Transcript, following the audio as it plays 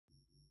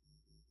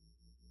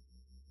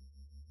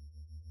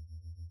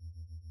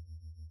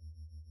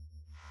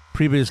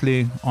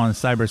Previously on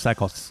Cyber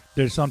Cycles.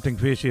 There's something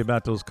fishy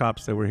about those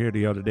cops that were here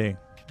the other day.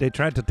 They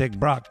tried to take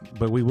Brock,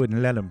 but we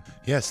wouldn't let them.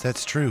 Yes,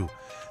 that's true.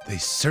 They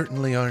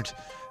certainly aren't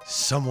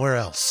somewhere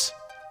else.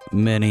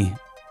 Minnie,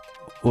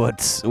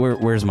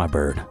 where's my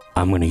bird?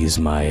 I'm gonna use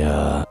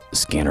my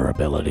scanner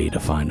ability to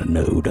find a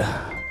node.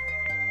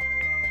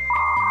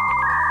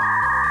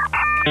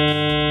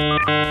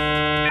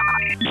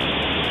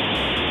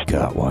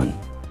 Got one.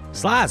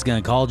 Sly's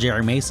gonna call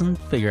Jerry Mason,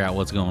 figure out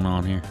what's going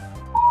on here.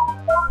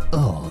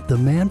 Oh, the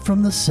man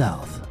from the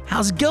south.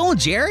 How's it going,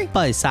 Jerry?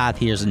 Buddy Scythe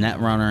here's a net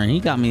runner, and he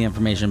got me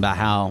information about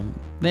how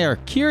they're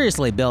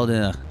curiously building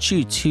a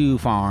Chew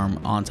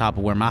farm on top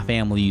of where my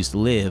family used to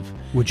live.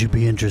 Would you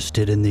be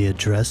interested in the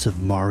address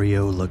of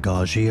Mario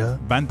Lagagia?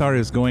 Bantar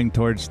is going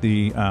towards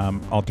the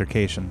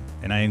altercation,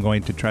 and I am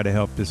going to try to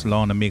help this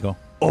lone amigo.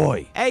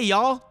 Oi! Hey,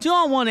 y'all,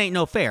 2-on-1 ain't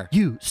no fair.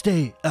 You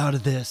stay out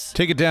of this.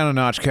 Take it down a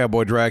notch,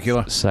 Cowboy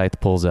Dracula. Scythe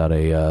pulls out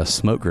a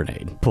smoke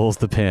grenade, pulls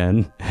the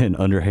pin, and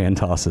underhand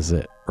tosses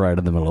it right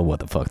in the middle of what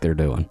the fuck they're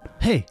doing.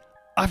 Hey,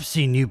 I've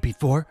seen you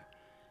before.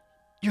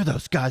 You're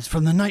those guys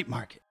from the night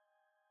market.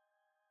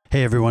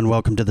 Hey everyone,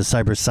 welcome to the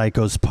Cyber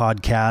Psychos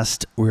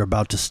podcast. We're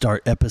about to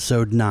start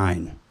episode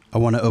 9. I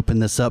want to open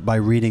this up by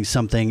reading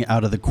something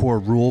out of the core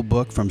rule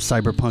book from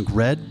Cyberpunk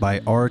Red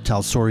by R.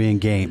 Talsorian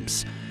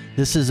Games.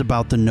 This is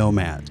about the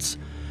nomads.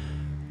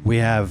 We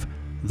have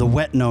the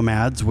wet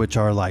nomads, which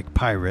are like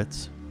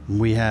pirates.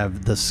 We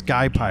have the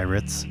sky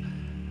pirates,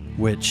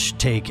 which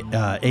take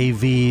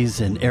AVs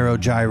and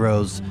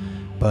aerogyros,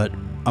 but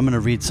I'm going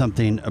to read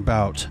something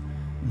about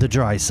the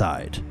dry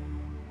side.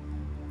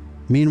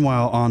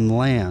 Meanwhile, on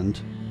land,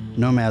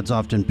 nomads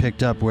often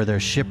picked up where their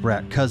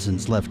shipwrecked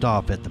cousins left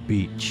off at the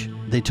beach.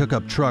 They took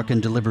up truck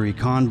and delivery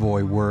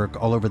convoy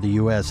work all over the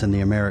U.S. and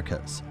the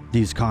Americas.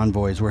 These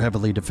convoys were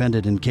heavily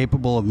defended and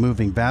capable of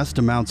moving vast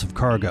amounts of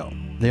cargo.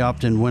 They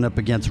often went up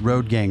against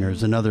road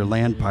gangers and other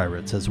land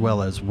pirates, as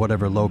well as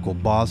whatever local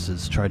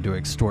bosses tried to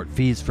extort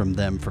fees from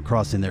them for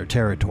crossing their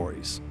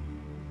territories.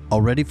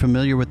 Already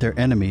familiar with their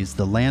enemies,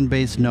 the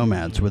land-based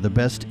nomads were the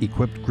best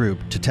equipped group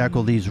to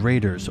tackle these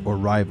raiders or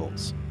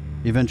rivals,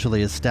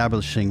 eventually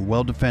establishing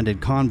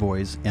well-defended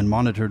convoys and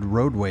monitored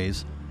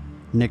roadways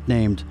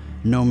nicknamed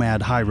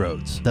Nomad High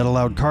Roads that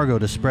allowed cargo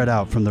to spread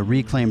out from the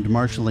reclaimed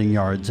marshalling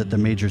yards at the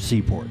major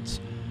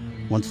seaports.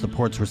 Once the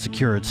ports were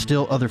secured,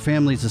 still other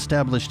families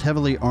established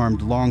heavily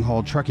armed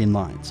long-haul trucking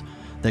lines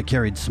that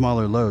carried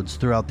smaller loads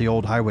throughout the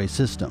old highway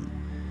system.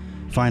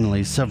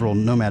 Finally, several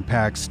nomad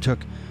packs took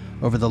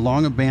over the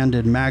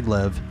long-abandoned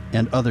maglev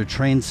and other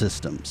train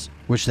systems,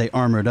 which they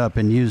armored up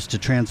and used to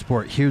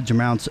transport huge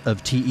amounts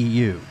of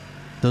TEU.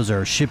 Those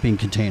are shipping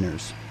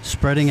containers,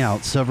 spreading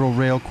out several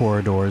rail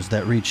corridors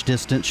that reach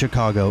distant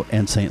Chicago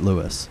and St.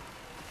 Louis.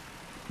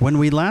 When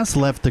we last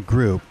left the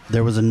group,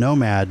 there was a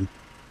nomad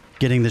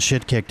getting the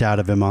shit kicked out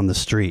of him on the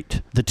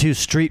street. The two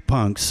street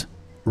punks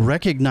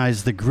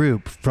recognized the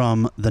group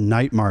from the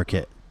night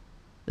market,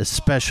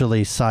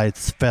 especially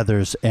Scythe's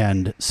feathers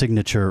and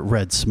signature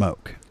red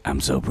smoke. I'm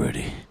so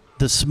pretty.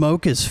 The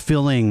smoke is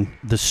filling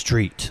the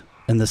street,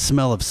 and the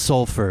smell of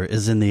sulfur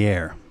is in the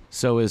air.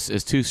 So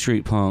is two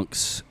street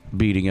punks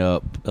beating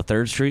up a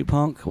third street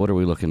punk? What are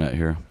we looking at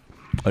here?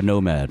 A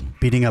nomad.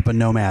 Beating up a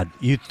nomad.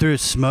 You threw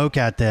smoke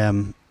at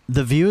them.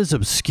 The view is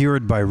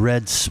obscured by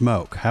red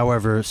smoke.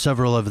 However,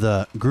 several of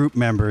the group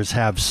members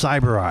have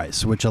cyber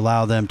eyes, which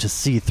allow them to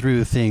see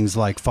through things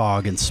like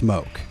fog and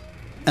smoke.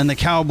 And the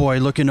cowboy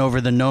looking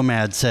over the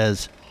nomad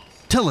says,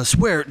 "Tell us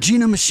where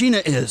Gina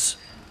Machina is."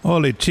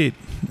 Holy shit.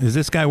 Is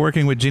this guy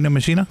working with Gina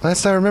Machina?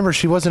 Last I remember,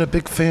 she wasn't a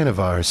big fan of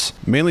ours.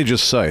 Mainly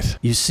just Scythe.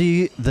 You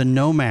see the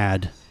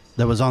nomad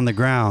that was on the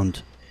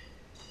ground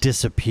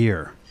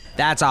disappear.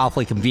 That's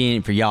awfully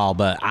convenient for y'all,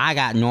 but I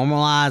got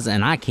normalized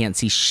and I can't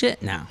see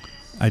shit now.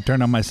 I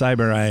turn on my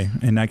cyber eye,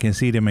 and I can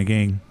see them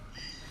again.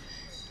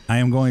 I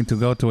am going to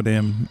go to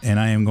them, and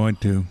I am going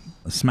to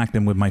smack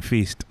them with my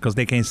fist, because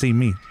they can't see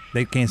me.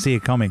 They can't see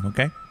it coming,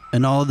 okay?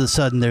 And all of a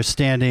sudden, they're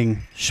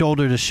standing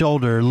shoulder to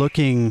shoulder,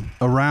 looking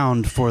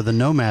around for the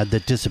nomad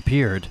that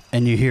disappeared.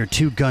 And you hear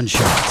 2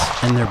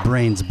 gunshots, and their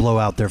brains blow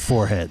out their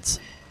foreheads.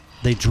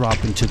 They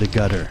drop into the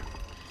gutter,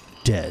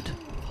 dead.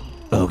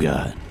 Oh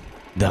God,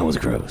 that was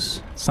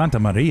gross. Santa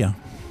Maria.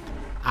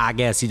 I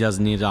guess he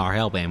doesn't need our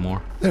help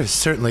anymore. There's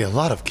certainly a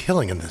lot of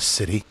killing in this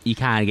city. You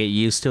kind of get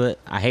used to it.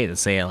 I hate to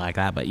say it like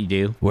that, but you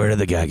do. Where did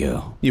the guy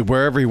go? Yeah,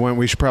 wherever he went,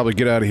 we should probably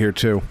get out of here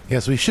too.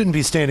 Yes, we shouldn't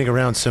be standing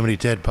around so many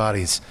dead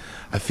bodies.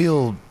 I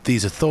feel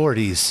these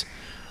authorities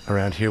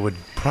around here would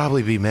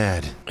probably be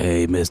mad.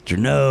 Hey, Mr.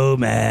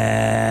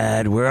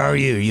 Nomad, where are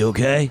you? You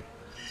okay?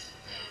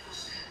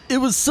 It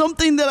was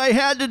something that I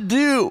had to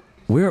do.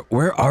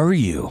 Where are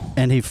you?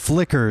 And he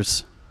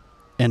flickers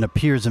and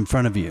appears in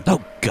front of you.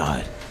 Oh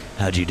God,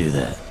 how'd you do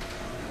that?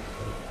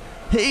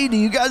 Hey, do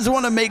you guys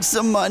want to make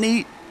some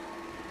money?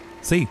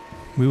 See,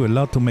 we would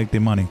love to make the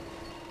money.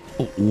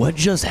 What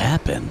just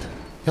happened?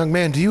 Young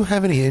man, do you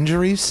have any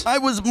injuries? I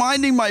was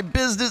minding my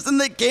business and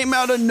they came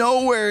out of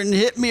nowhere and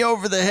hit me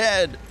over the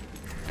head.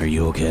 Are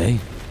you okay?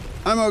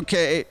 I'm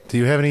okay. Do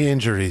you have any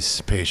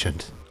injuries,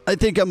 patient? I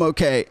think I'm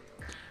okay.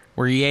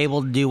 Were you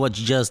able to do what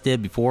you just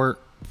did before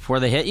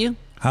they hit you?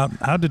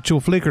 How did you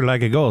flicker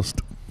like a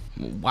ghost?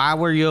 Why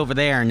were you over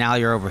there and now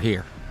you're over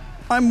here?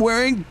 I'm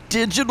wearing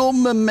digital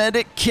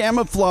mimetic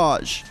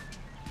camouflage.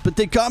 But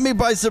they caught me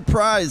by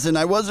surprise and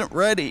I wasn't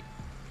ready.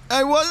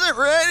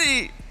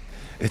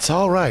 It's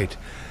all right.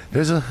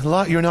 There's a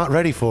lot you're not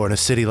ready for in a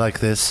city like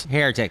this.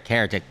 Heretic.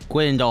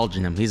 Quit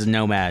indulging him. He's a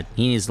nomad.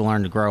 He needs to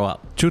learn to grow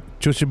up.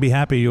 You should be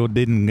happy you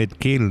didn't get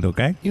killed,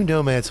 okay? You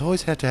nomads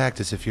always have to act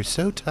as if you're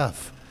so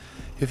tough.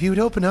 If you'd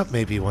open up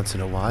maybe once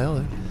in a while,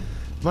 it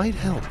might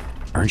help.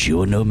 Aren't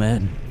you a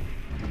nomad?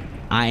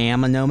 I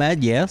am a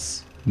nomad,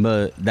 yes.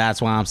 But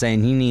that's why I'm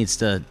saying he needs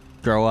to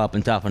grow up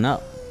and toughen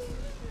up.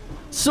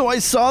 So I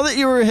saw that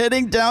you were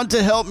heading down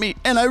to help me,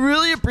 and I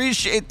really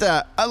appreciate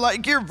that. I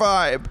like your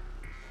vibe.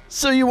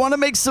 So you want to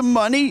make some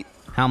money?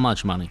 How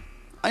much money?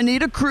 I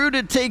need a crew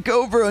to take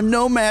over a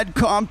nomad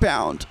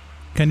compound.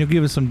 Can you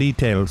give us some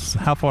details?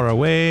 How far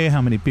away?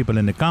 How many people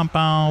in the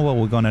compound? What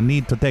we're gonna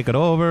need to take it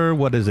over?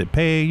 What does it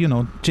pay? You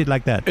know, shit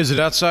like that. Is it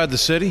outside the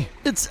city?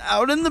 It's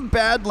out in the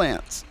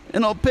Badlands,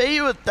 and I'll pay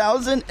you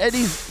 1,000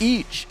 eddies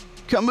each.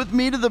 Come with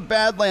me to the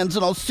Badlands,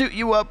 and I'll suit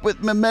you up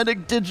with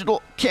mimetic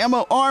digital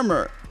camo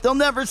armor. They'll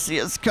never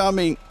see us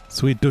coming.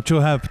 Sweet. Do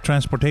you have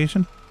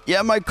transportation?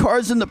 Yeah, my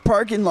car's in the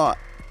parking lot.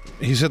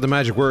 He said the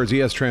magic words. He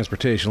has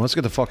transportation. Let's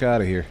get the fuck out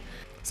of here.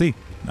 See,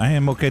 I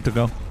am okay to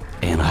go.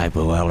 And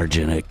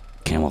hypoallergenic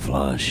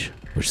camouflage,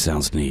 which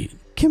sounds neat.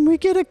 Can we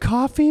get a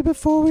coffee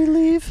before we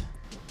leave?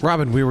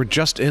 Robin, we were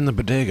just in the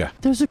bodega.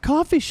 There's a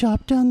coffee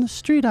shop down the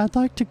street I'd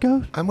like to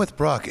go. I'm with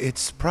Brock.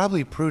 It's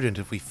probably prudent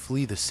if we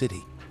flee the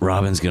city.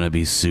 Robin's gonna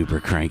be super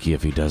cranky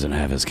if he doesn't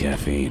have his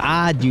caffeine.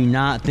 I do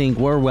not think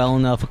we're well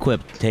enough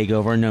equipped to take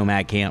over a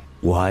nomad camp.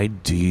 Why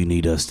do you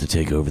need us to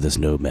take over this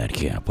nomad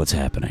camp? What's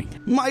happening?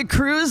 My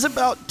crew is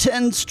about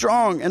 10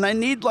 strong, and I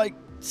need like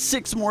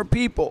 6 more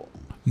people.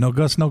 No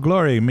guts, no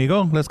glory,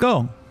 amigo. Let's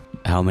go.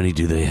 How many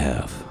do they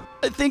have?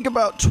 I think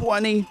about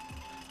 20,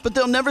 but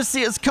they'll never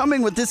see us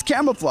coming with this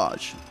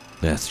camouflage.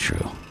 That's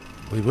true.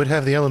 We would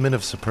have the element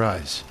of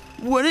surprise.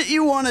 Wouldn't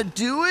you want to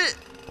do it?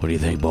 What do you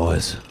think,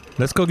 boys?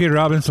 Let's go get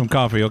Robin some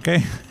coffee,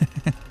 okay?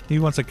 He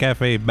wants a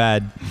cafe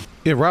bad.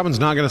 Yeah, Robin's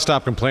not going to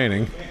stop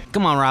complaining.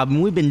 Come on, Robin.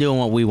 We've been doing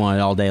what we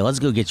wanted all day. Let's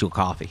go get you a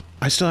coffee.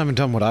 I still haven't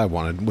done what I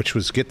wanted, which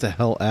was get the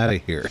hell out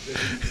of here.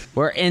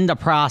 We're in the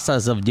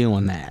process of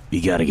doing that.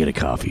 You gotta get a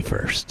coffee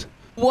first.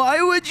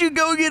 Why would you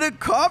go get a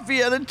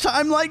coffee at a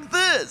time like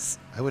this?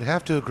 I would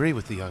have to agree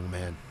with the young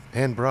man.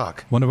 And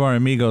Brock. One of our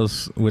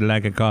amigos would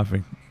like a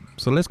coffee.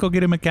 So let's go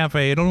get him a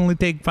cafe. It'll only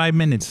take 5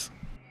 minutes.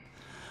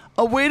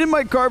 I'll wait in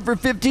my car for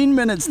 15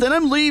 minutes, then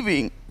I'm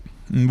leaving.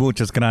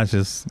 Muchas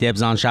gracias.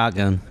 Dibs on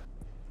shotgun.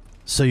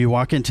 So you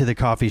walk into the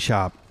coffee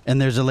shop, and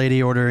there's a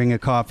lady ordering a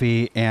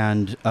coffee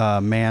and a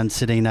man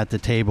sitting at the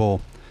table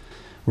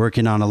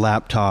working on a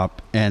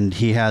laptop, and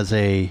he has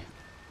a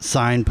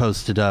sign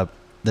posted up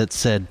that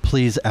said,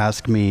 "Please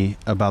ask me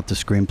about the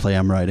screenplay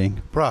I'm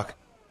writing." Brock,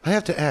 I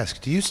have to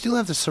ask, do you still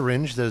have the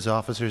syringe those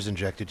officers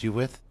injected you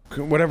with?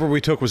 Whatever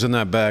we took was in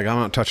that bag. I'm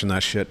not touching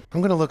that shit.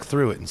 I'm going to look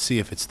through it and see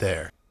if it's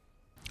there.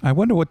 I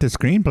wonder what the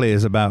screenplay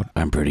is about.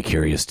 I'm pretty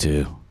curious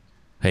too.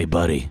 Hey,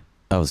 buddy,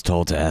 I was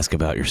told to ask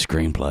about your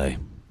screenplay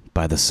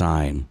by the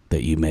sign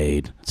that you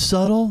made.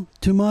 Subtle?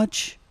 Too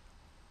much?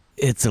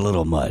 It's a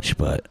little much,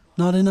 but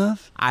Not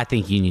enough? I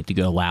think you need to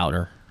go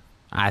louder.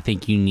 I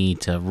think you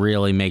need to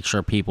really make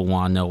sure people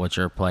want to know what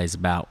your play's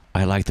about.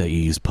 I like that you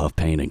use puff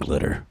paint and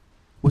glitter.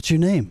 What's your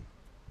name?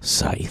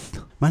 Scythe.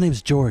 My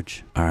name's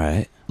George All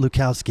right.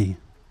 Lukowski.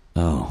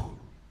 Oh.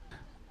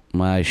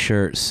 My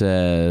shirt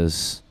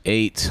says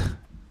 8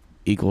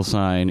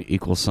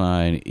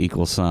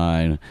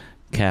 ==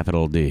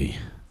 capital D.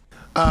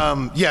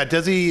 Yeah,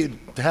 does he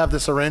have the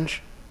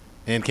syringe?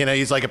 And can I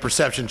use like a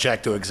perception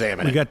check to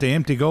examine We it? got the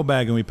empty go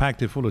bag and we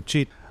packed it full of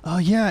cheat. Oh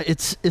yeah,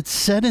 it's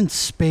set in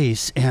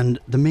space, and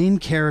the main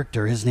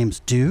character, his name's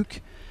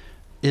Duke,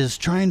 is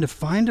trying to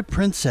find a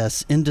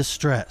princess in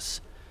distress,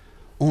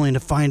 only to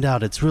find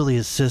out it's really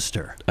his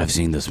sister. I've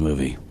seen this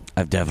movie.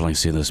 I've definitely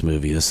seen this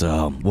movie.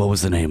 What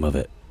was the name of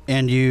it?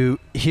 And you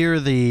hear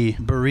the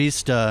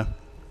barista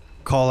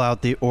call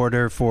out the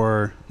order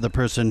for the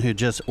person who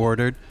just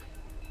ordered.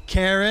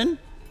 Karen?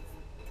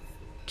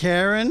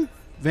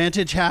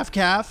 Vantage half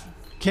calf?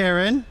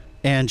 Karen?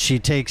 And she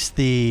takes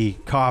the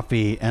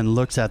coffee and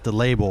looks at the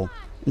label,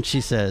 and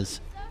she says,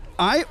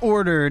 "I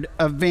ordered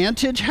a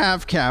Vantage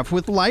half calf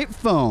with light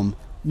foam,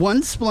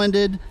 1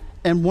 splendid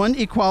and 1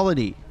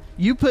 equality.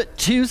 You put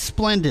 2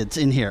 splendids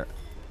in here.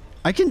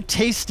 I can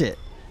taste it,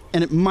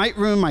 and it might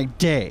ruin my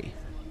day.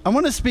 I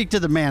want to speak to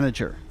the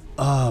manager."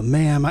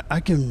 Ma'am, I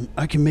can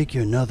make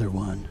you another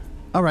one.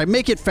 "All right,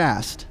 make it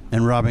fast."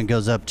 And Robin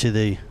goes up to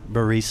the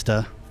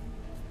barista.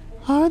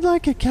 I'd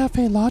like a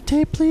cafe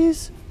latte,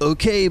 please.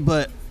 "Okay,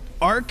 but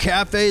our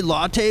cafe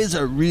lattes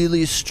are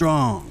really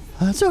strong."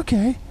 That's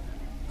okay.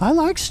 I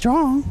like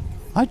strong.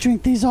 I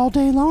drink these all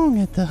day long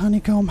at the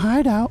Honeycomb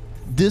Hideout.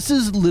 "This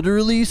is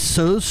literally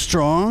so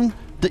strong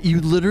that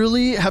you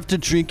literally have to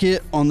drink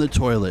it on the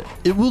toilet.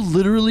 It will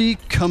literally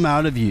come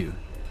out of you.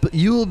 But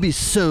you will be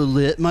so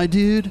lit, my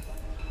dude.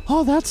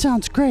 Oh, that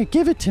sounds great.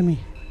 Give it to me.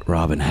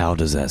 Robin, how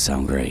does that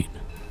sound great?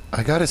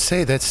 I gotta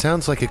say, that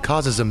sounds like it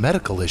causes a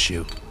medical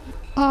issue.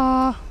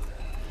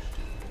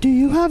 Do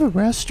you have a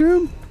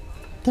restroom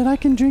that I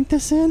can drink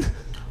this in?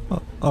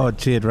 Oh,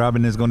 shit,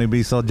 Robin is going to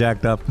be so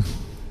jacked up.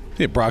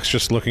 Yeah, Brock's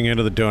just looking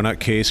into the donut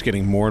case,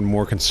 getting more and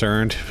more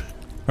concerned.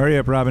 Hurry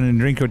up, Robin, and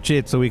drink your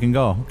shit so we can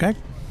go, okay?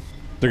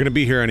 They're gonna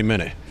be here any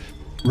minute.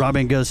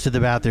 Robin goes to the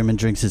bathroom and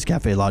drinks his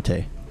cafe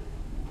latte.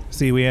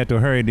 See, we had to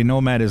hurry. The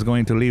Nomad is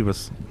going to leave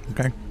us,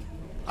 okay?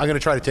 I'm gonna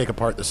try to take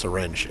apart the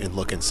syringe and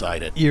look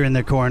inside it. You're in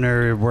the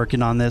corner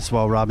working on this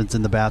while Robin's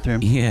in the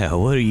bathroom. Yeah,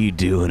 what are you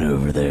doing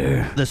over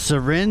there? The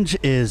syringe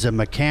is a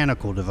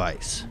mechanical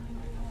device.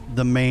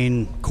 The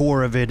main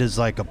core of it is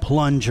like a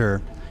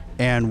plunger,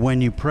 and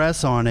when you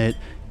press on it,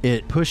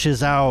 it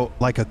pushes out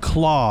like a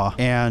claw,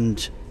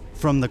 and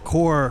from the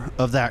core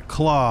of that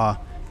claw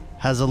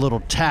has a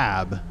little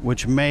tab,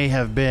 which may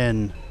have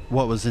been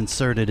what was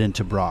inserted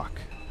into Brock.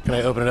 Can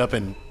I open it up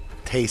and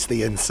taste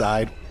the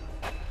inside?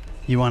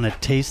 You want to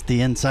taste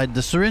the inside?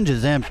 The syringe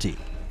is empty.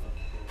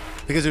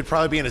 Because it would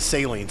probably be in a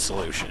saline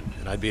solution,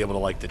 and I'd be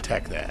able to,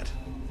 detect that.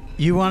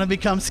 You want to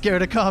become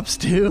scared of cops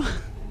too?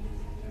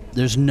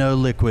 There's no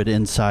liquid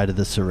inside of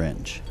the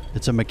syringe.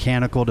 It's a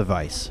mechanical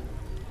device.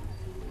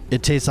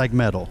 It tastes like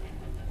metal.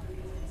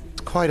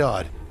 It's quite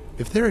odd.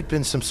 If there had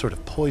been some sort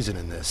of poison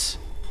in this,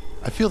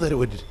 I feel that it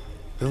would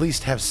at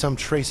least have some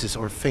traces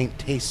or faint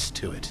tastes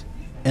to it.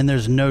 And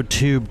there's no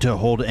tube to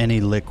hold any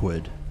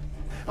liquid.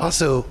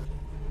 Also,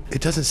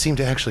 it doesn't seem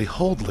to actually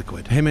hold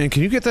liquid. Hey man,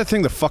 can you get that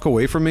thing the fuck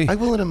away from me? I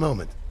will in a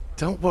moment.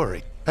 Don't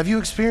worry. Have you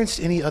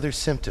experienced any other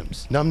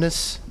symptoms?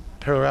 Numbness?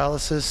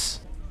 Paralysis?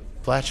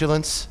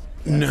 Flatulence?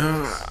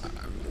 No,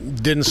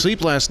 didn't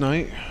sleep last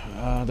night.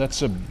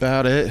 That's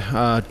about it.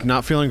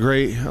 Not feeling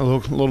great. A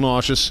little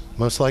nauseous.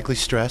 Most likely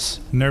stress.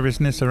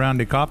 Nervousness around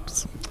the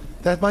cops?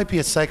 That might be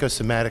a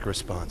psychosomatic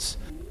response.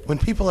 When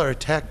people are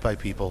attacked by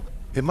people,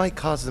 it might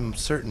cause them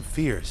certain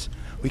fears.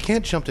 We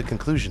can't jump to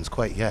conclusions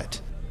quite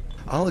yet.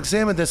 I'll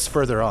examine this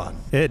further on.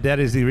 That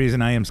is the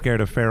reason I am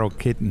scared of feral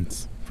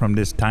kittens. From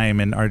this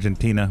time in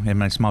Argentina, in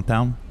my small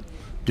town,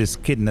 this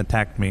kitten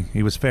attacked me.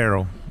 He was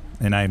feral,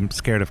 and I'm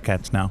scared of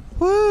cats now.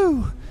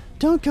 Woo!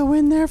 Don't go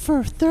in there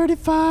for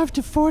 35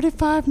 to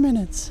 45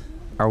 minutes.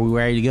 Are we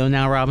ready to go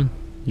now, Robin?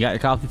 You got your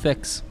coffee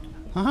fix?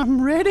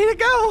 I'm ready to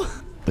go.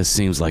 This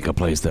seems like a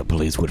place that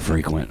police would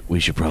frequent. We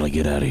should probably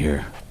get out of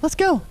here. Let's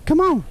go. Come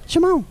on.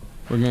 Shimon.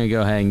 We're gonna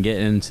go ahead and get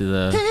into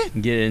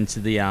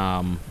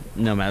the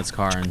Nomad's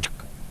car and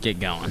get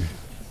going.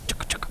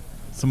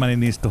 Somebody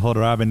needs to hold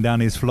Robin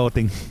down. He's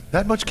floating.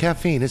 That much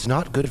caffeine is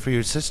not good for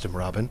your system,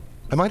 Robin.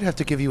 I might have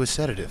to give you a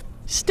sedative.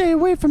 Stay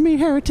away from me,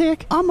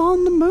 heretic. I'm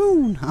on the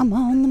moon. I'm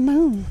on the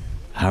moon.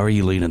 How are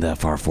you leaning that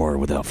far forward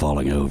without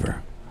falling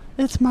over?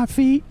 It's my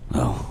feet.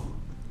 Oh.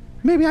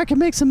 Maybe I can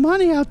make some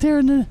money out there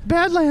in the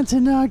Badlands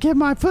and get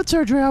my foot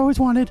surgery I always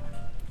wanted.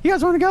 You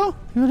guys want to go?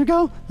 You want to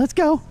go? Let's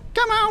go.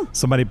 Come on.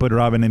 Somebody put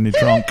Robin in the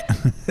trunk.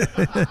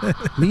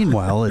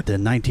 Meanwhile, at the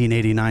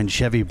 1989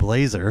 Chevy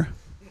Blazer.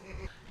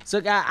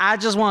 So I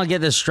just want to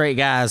get this straight,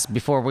 guys,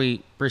 before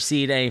we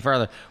proceed any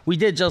further. We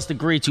did just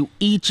agree to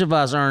each of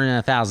us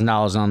earning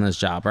 $1,000 on this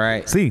job,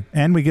 right? See,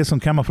 and we get some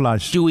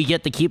camouflage. Do we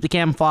get to keep the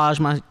camouflage,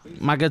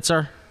 my good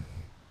sir?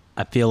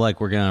 I feel like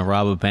we're going to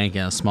rob a bank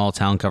in a small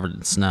town covered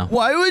in snow.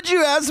 Why would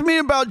you ask me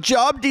about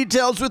job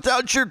details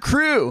without your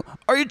crew?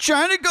 Are you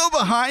trying to go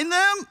behind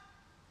them?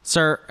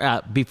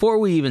 Sir, before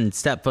we even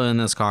step foot in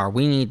this car,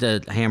 we need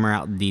to hammer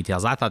out the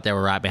details. I thought they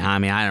were right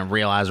behind me. I didn't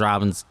realize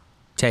Robin's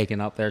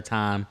taking up their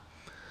time.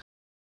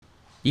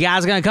 You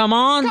guys gonna come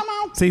on? Come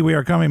on. See, we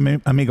are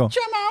coming, amigo.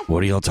 Come on.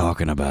 What are y'all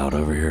talking about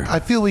over here? I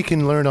feel we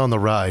can learn on the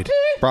ride.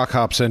 Brock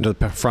hops into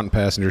the front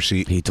passenger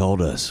seat. He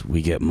told us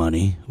we get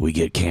money, we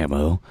get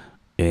camo,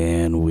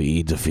 and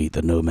we defeat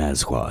the Nomad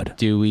Squad.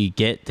 Do we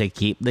get to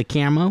keep the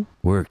camo?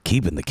 We're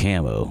keeping the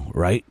camo,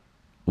 right?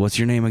 What's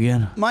your name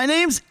again? My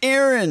name's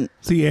Aaron.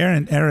 See,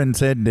 Aaron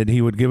said that he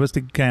would give us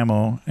the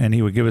camo and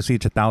he would give us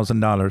each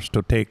 $1,000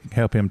 to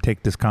help him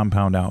take this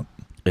compound out.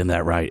 Isn't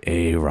that right,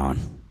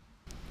 Aaron?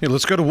 Hey,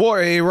 let's go to war,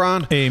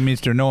 Aaron. Hey,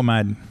 Mr.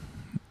 Nomad.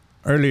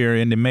 Earlier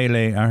in the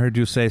melee, I heard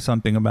you say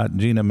something about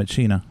Gina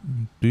Machina.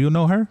 Do you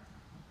know her?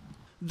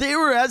 They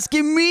were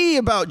asking me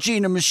about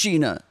Gina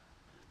Machina.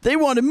 They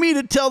wanted me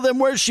to tell them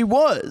where she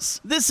was.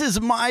 This is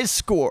my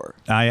score.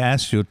 I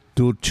asked you,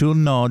 do you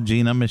know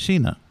Gina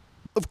Machina?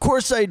 Of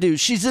course I do.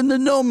 She's in the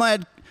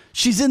Nomad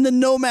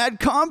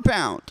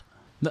compound.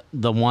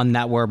 The one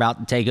that we're about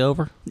to take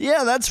over?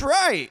 Yeah, that's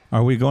right.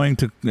 Are we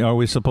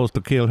supposed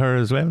to kill her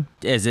as well?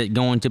 Is it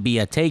going to be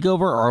a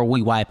takeover, or are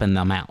we wiping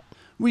them out?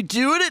 We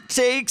do what it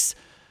takes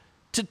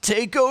to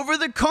take over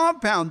the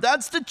compound.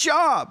 That's the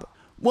job.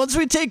 Once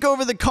we take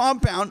over the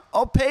compound,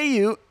 I'll pay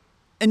you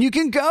and you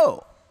can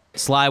go.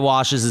 Sly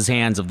washes his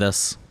hands of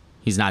this.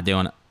 He's not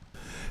doing it.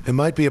 It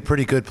might be a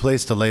pretty good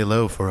place to lay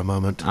low for a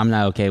moment. I'm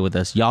not okay with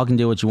this. Y'all can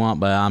do what you want,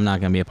 but I'm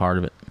not going to be a part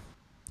of it.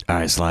 All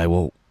right, Sly,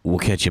 we'll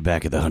catch you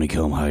back at the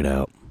Honeycomb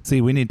hideout.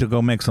 See, we need to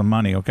go make some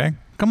money, okay?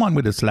 Come on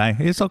with it, Sly.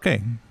 It's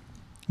okay.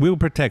 We will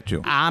protect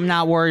you. I'm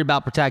not worried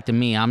about protecting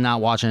me. I'm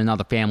not watching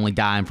another family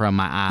die in front of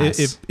my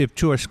eyes.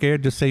 If you are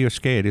scared, just say you're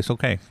scared. It's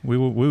okay. We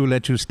will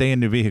let you stay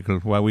in the vehicle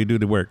while we do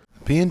the work.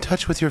 Be in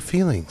touch with your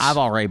feelings. I've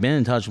already been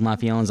in touch with my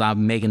feelings.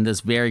 I'm making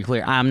this very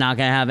clear. I'm not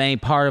going to have any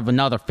part of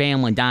another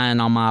family dying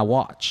on my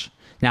watch.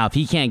 Now, if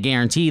he can't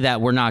guarantee that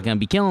we're not going to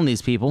be killing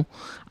these people,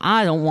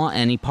 I don't want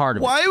any part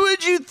of it. Why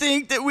would you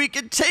think that we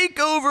could take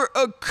over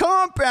a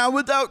compound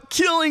without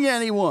killing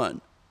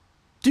anyone?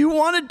 Do you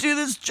want to do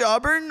this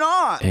job or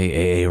not?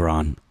 Hey,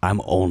 Ron, I'm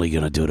only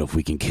going to do it if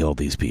we can kill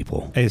these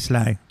people. Hey,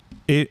 Sly.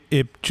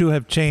 If you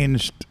have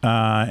changed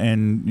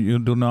and you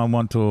do not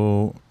want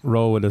to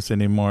roll with us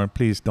anymore,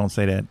 please don't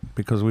say that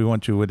because we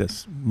want you with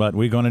us. But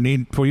we're going to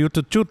need for you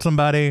to shoot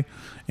somebody,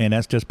 and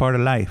that's just part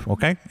of life,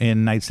 okay?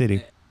 In Night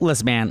City.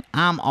 Listen, man,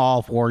 I'm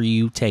all for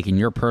you taking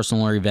your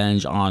personal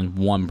revenge on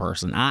one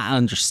person. I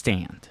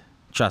understand.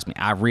 Trust me,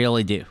 I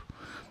really do.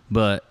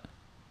 But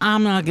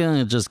I'm not going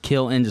to just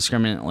kill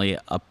indiscriminately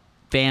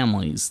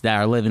families that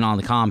are living on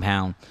the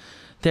compound.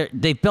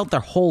 They've built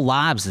their whole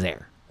lives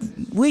there.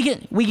 We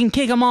can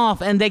kick them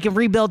off and they can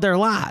rebuild their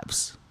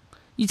lives.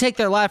 You take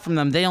their life from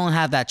them, they don't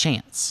have that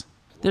chance.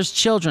 There's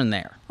children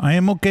there. I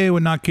am okay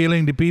with not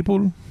killing the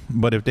people,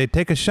 but if they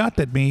take a shot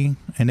at me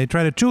and they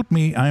try to shoot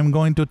me, I am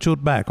going to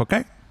shoot back,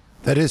 okay?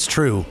 That is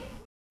true.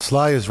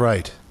 Sly is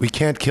right. We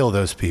can't kill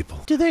those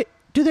people. Do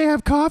they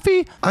have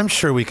coffee? I'm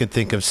sure we could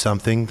think of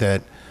something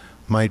that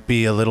might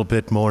be a little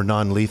bit more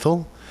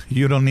non-lethal.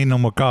 You don't need no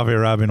more coffee,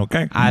 Robin,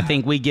 okay? I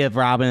think we give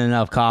Robin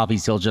enough coffee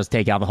so he'll just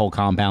take out the whole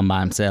compound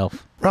by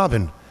himself.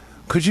 Robin,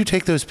 could you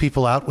take those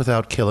people out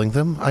without killing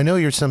them? I know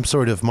you're some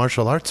sort of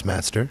martial arts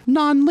master.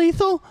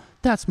 Non-lethal?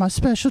 That's my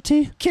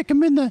specialty. Kick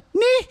him in the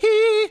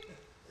knee.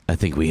 I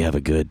think we have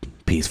a good,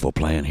 peaceful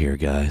plan here,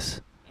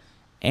 guys.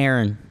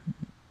 Aaron,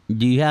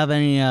 do you have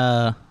any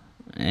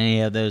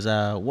of those,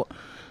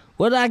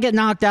 what did I get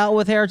knocked out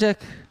with, Heretic?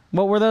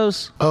 What were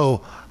those?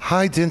 Oh,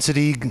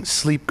 high-density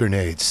sleep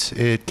grenades.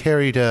 It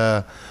carried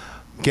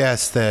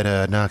gas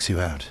that knocks you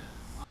out.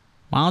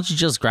 Why don't you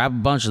just grab a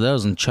bunch of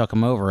those and chuck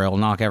them over? It'll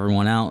knock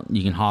everyone out.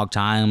 You can hog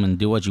tie them and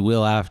do what you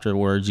will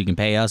afterwards. You can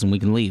pay us and we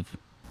can leave.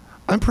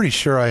 I'm pretty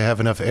sure I have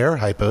enough air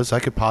hypos. I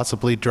could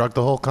possibly drug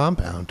the whole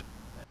compound.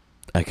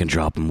 I can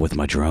drop them with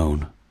my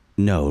drone.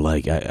 No,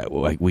 like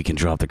we can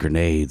drop the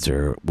grenades,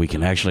 or we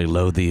can actually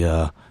load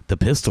the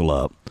pistol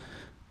up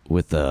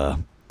with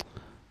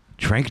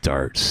tranq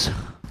darts.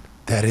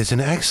 That is an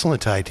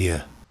excellent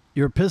idea.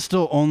 Your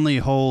pistol only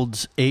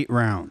holds 8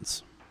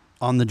 rounds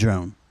on the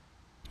drone.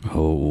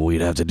 Oh,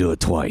 we'd have to do it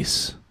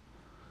twice.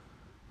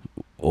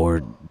 Or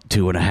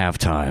 2.5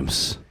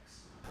 times.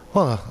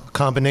 Well, a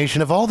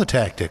combination of all the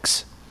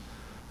tactics.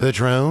 The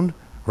drone,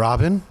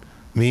 Robin,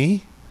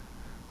 me.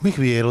 We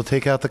could be able to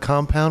take out the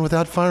compound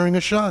without firing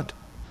a shot.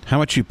 How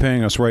much you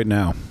paying us right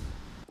now?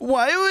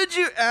 Why would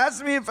you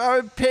ask me if I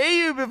would pay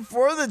you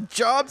before the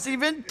job's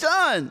even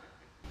done?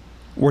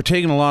 We're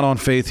taking a lot on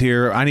faith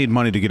here. I need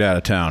money to get out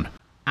of town.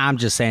 I'm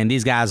just saying,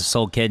 these guys have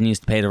sold kid and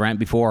used to pay the rent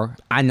before.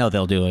 I know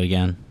they'll do it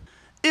again.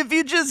 If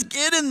you just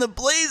get in the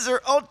Blazer,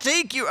 I'll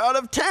take you out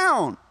of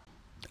town.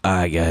 All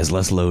right, guys,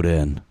 let's load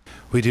in.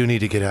 We do need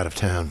to get out of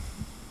town.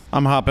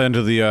 I'm hopping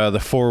into the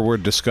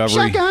forward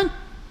Discovery. Shotgun.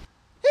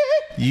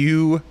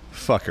 You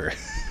fucker.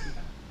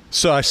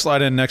 So I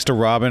slide in next to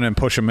Robin and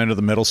push him into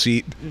the middle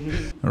seat.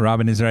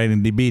 Robin is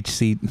riding the beach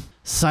seat.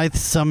 Scythe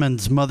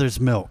summons mother's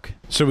milk.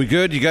 So we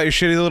good? You got your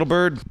shitty little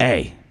bird?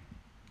 Hey.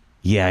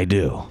 Yeah, I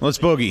do. Let's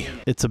boogie.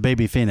 It's a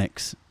baby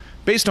phoenix.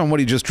 Based on what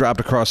he just dropped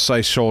across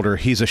Scythe's shoulder,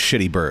 he's a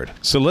shitty bird.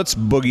 So let's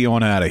boogie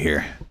on out of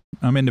here.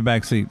 I'm in the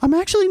back seat. I'm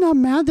actually not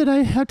mad that I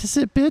have to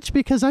sit bitch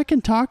because I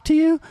can talk to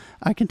you.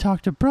 I can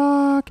talk to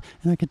Brock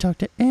and I can talk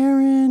to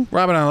Aaron.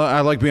 Robin,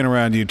 I like being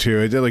around you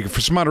too. Like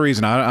for some odd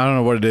reason, I don't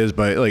know what it is,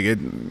 but like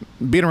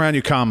being around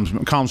you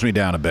calms me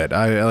down a bit.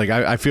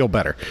 I feel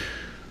better.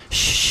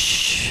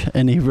 Shh.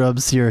 And he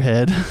rubs your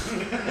head.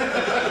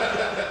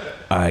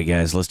 All right,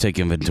 guys, let's take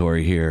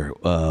inventory here.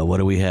 What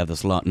do we have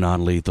that's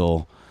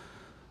non-lethal?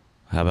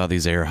 How about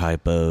these air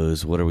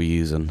hypos? What are we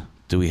using?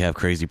 Do we have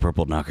crazy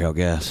purple knockout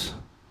gas?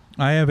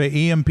 I have an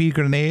EMP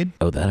grenade,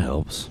 Oh, that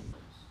helps.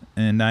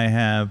 and I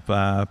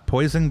have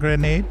poison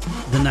grenade.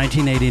 The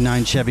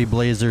 1989 Chevy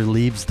Blazer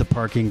leaves the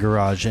parking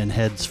garage and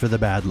heads for the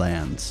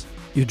Badlands.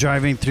 You're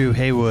driving through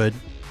Haywood,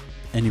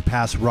 and you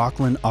pass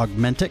Rockland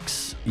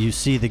Augmentics. You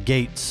see the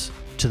gates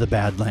to the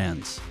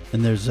Badlands,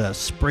 and there's a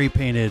spray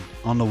painted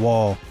on the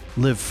wall,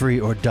 "Live free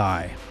or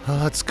die."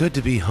 Oh, it's good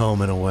to be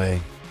home in a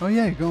way. Oh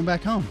yeah, you're going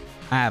back home.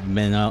 I haven't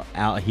been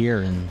out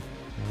here in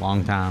a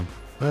long time.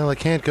 Well, I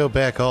can't go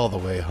back all the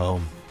way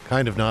home.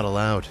 Kind of not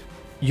allowed.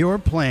 Your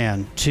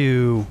plan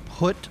to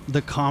put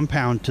the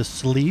compound to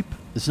sleep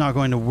is not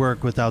going to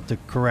work without the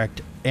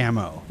correct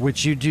ammo,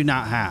 which you do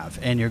not have,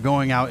 and you're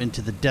going out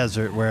into the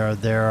desert where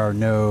there are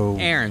no...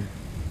 Aaron,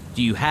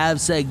 do you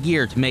have said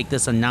gear to make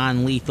this a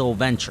non-lethal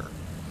venture?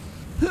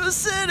 Who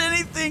said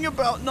anything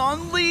about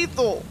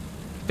non-lethal?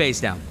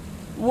 Face down.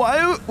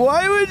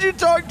 Why would you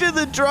talk to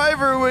the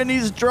driver when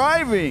he's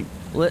driving?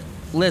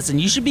 Listen,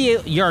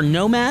 you're a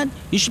nomad.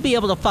 You should be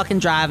able to fucking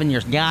drive in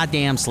your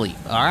goddamn sleep,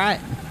 all right?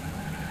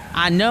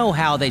 I know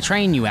how they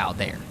train you out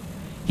there.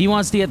 He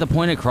wants to get the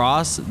point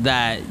across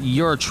that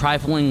you're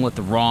trifling with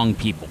the wrong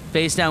people.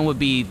 Face down would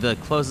be the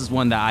closest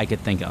one that I could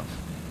think of.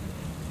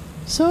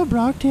 So,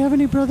 Brock, do you have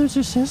any brothers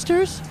or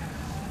sisters?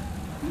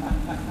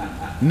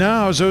 No,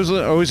 I was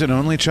always an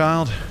only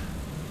child.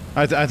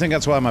 I think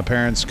that's why my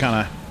parents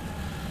kind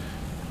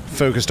of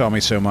focused on me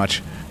so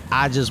much.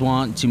 I just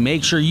want to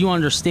make sure you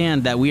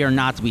understand that we are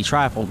not to be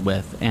trifled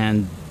with,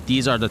 and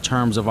these are the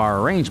terms of our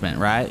arrangement,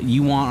 right?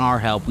 You want our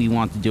help, we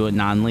want to do it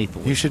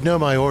non-lethally. You should know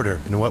my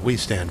order and what we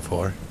stand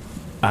for.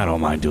 I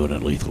don't mind doing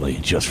it lethally,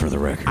 just for the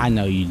record. I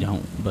know you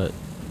don't, but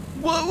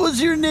What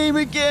was your name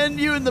again,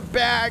 you in the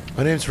back?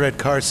 My name's Red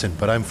Carson,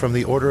 but I'm from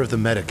the Order of the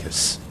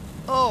Medicus.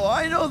 Oh,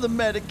 I know the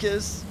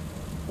Medicus.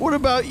 What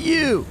about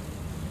you?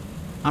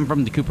 I'm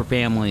from the Cooper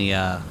family,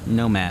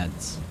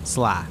 nomads.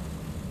 Sly.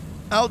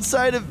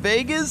 Outside of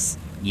Vegas?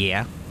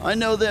 Yeah? I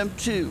know them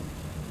too.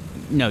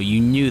 No,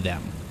 you knew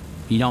them.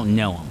 You don't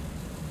know them.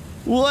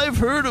 Well, I've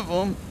heard of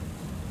them.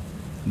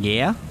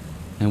 Yeah?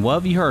 And what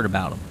have you heard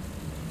about them?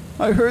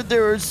 I heard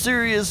there were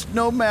serious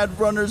nomad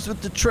runners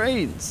with the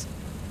trains.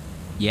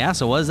 Yeah,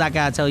 so what does that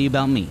guy tell you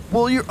about me?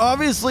 Well, you're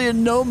obviously a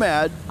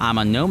nomad. I'm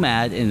a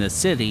nomad in the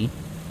city,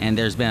 and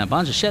there's been a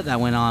bunch of shit that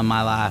went on in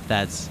my life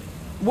that's...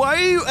 Why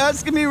are you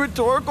asking me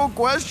rhetorical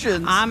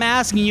questions? I'm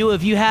asking you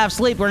if you have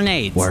sleep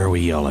grenades. Why are we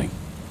yelling?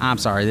 I'm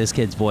sorry, this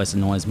kid's voice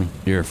annoys me.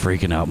 You're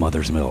freaking out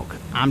mother's milk.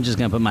 I'm just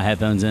gonna put my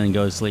headphones in and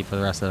go to sleep for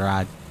the rest of the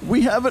ride.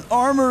 We have an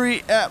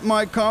armory at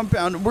my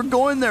compound. We're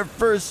going there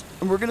first,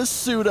 and we're gonna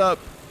suit up,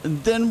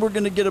 and then we're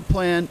gonna get a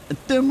plan, and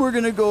then we're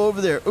gonna go over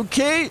there.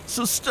 Okay?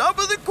 So stop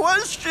with the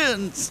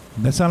questions.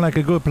 That sounds like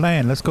a good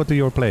plan. Let's go to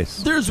your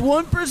place. There's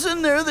one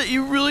person there that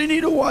you really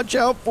need to watch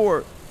out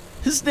for.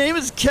 His name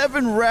is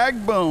Kevin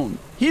Ragbone.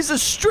 He's a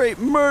straight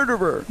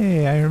murderer.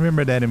 Hey, I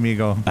remember that,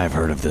 amigo. I've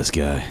heard of this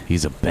guy.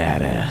 He's a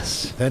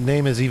badass. That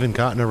name has even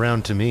gotten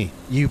around to me.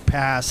 You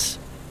pass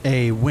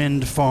a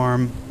wind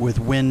farm with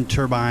wind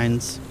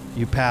turbines.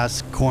 You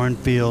pass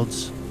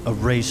cornfields, a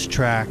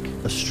racetrack,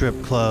 a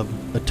strip club,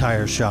 a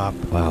tire shop.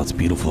 Wow, it's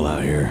beautiful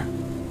out here.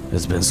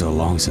 It's been so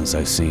long since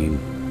I've seen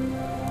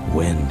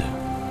wind.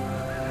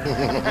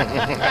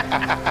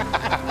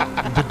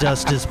 The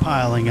dust is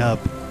piling up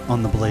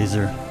on the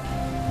Blazer.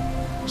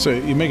 So,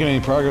 you making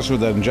any progress with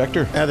that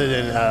injector? Other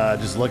than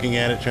just looking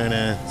at it, trying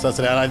to suss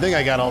it out, I think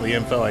I got all the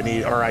info I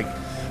need, or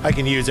I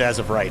can use as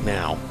of right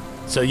now.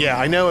 So yeah,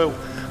 I know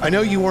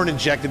you weren't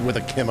injected with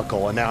a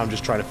chemical, and now I'm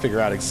just trying to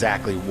figure out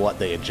exactly what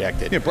they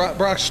injected. Yeah,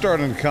 Brock's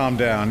starting to calm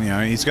down. You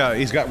know, he's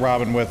got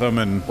Robin with him,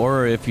 and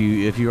Or if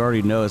you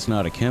already know it's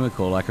not a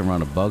chemical, I can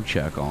run a bug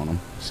check on him.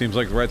 seems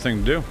like the right thing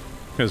to do.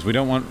 Because we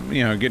don't want,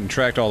 getting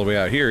tracked all the way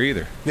out here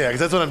either. Yeah, because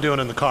that's what I'm doing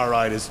in the car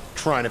ride, is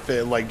trying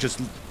to just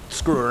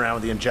screw around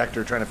with the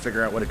injector, trying to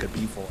figure out what it could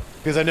be for.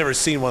 Because I've never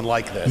seen one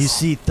like this. You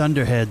see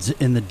thunderheads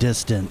in the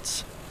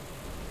distance,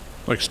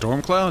 Like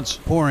storm clouds?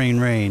 pouring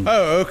rain.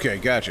 Oh, okay,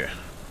 gotcha.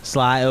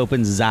 Sly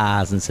opens his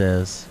eyes and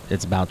says,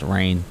 "It's about to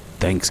rain."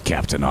 Thanks,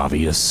 Captain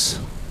Obvious.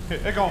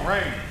 It gonna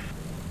rain.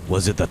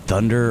 Was it the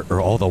thunder or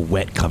all the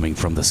wet coming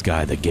from the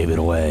sky that gave it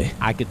away?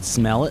 I could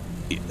smell it.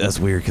 That's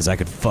weird because I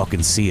could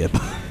fucking see it.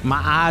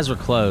 My eyes were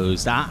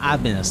closed.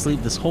 I've been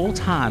asleep this whole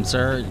time,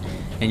 sir.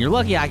 And you're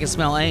lucky I can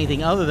smell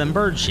anything other than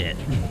bird shit.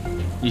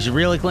 You should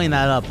really clean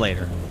that up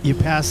later. You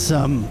pass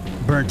some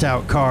burnt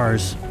out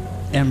cars,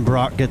 and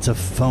Brock gets a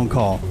phone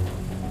call.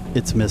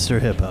 It's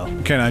Mr.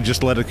 Hippo. Can I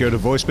just let it go to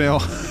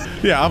voicemail?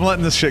 Yeah, I'm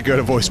letting this shit go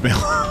to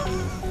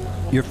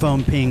voicemail. Your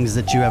phone pings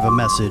that you have a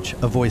message,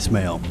 a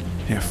voicemail.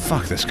 Yeah,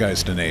 fuck, this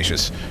guy's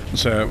tenacious.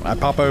 So I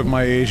pop over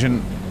my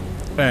agent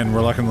and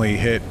reluctantly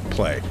hit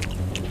play.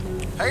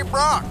 Hey,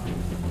 Brock.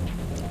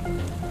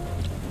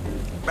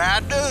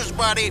 Bad news,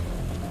 buddy.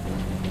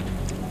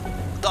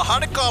 The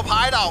Honeycomb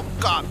hideout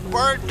got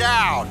burned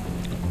down.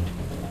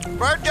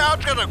 Burned down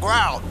to the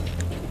ground.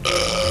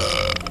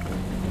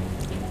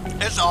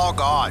 It's all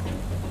gone.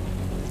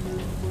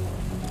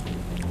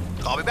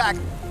 Call me back.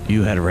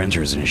 You had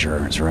renter's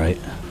insurance, right?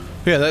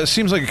 Yeah, that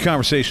seems like a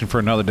conversation for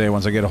another day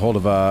once I get a hold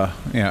of,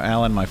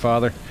 Alan, my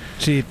father.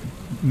 See,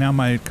 now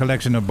my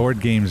collection of board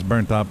games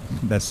burnt up.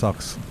 That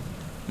sucks.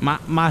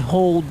 My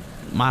whole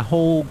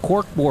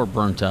corkboard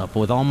burnt up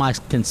with all my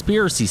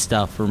conspiracy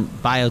stuff from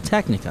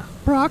Biotechnica.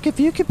 Brock, if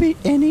you could be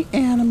any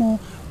animal,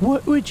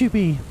 what would you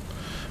be?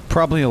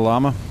 Probably a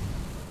llama.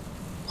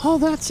 Oh,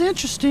 that's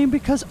interesting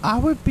because I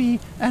would be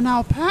an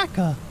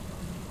alpaca.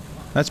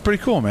 That's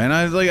pretty cool, man.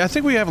 I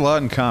think we have a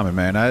lot in common,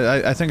 man.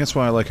 I think that's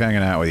why I like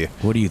hanging out with you.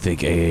 What do you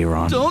think, AA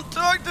Ron? Don't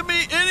talk to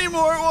me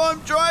anymore while I'm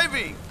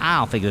driving. I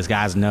don't think this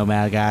guy's a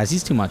nomad, guys.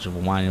 He's too much of a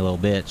whiny little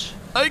bitch.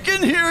 I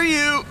can hear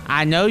you.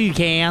 I know you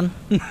can.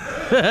 So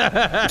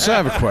I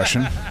have a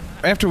question.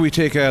 After we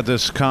take out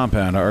this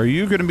compound, are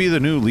you going to be the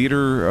new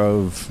leader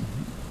of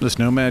this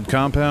nomad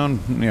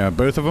compound? Yeah,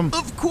 both of them?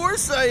 Of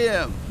course I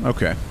am.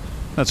 Okay.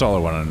 That's all I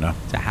wanted to know.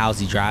 So how's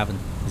he driving?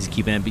 Is he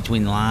keeping it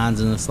between the lines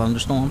in this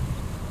thunderstorm?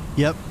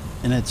 Yep,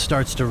 and it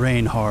starts to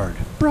rain hard.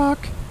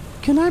 Brock,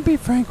 Can I be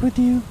frank with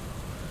you?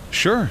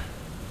 Sure.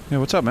 Yeah,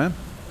 what's up, man?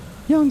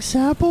 Young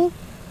Sapple?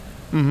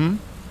 Mm-hmm.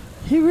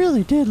 He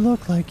really did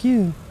look like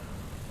you.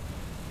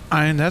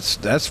 I mean,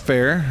 that's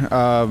fair.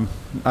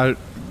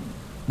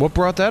 What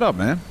brought that up,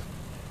 man?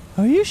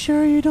 Are you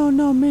sure you don't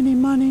know Minnie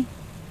Money?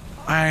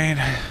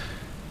 I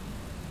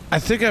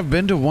think I've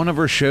been to one of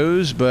her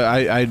shows, but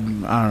I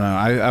don't know.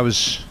 I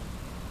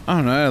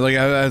don't know.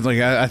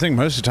 I think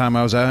most of the time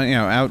I was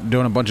out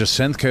doing a bunch of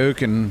synth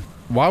coke, and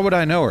why would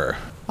I know her?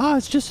 Oh,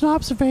 it's just an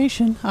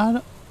observation.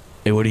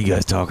 Hey, what are you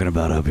guys talking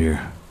about up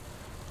here?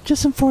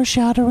 Just some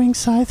foreshadowing,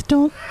 Scythe.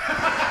 Don't...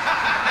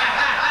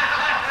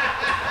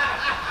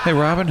 Hey,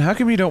 Robin, how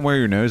come you don't wear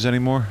your nose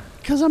anymore?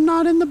 Because I'm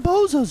not in the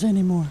bozos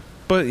anymore.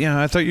 But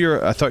I thought you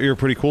were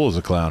pretty cool as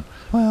a clown.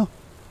 Well,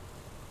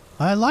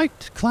 I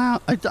liked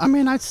clown. I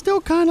mean, I still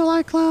kind of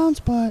like clowns,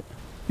 but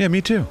Yeah, me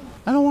too.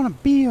 I don't want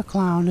to be a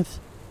clown, if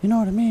you know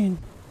what I mean.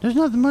 There's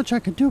nothing much I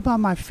could do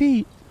about my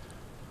feet.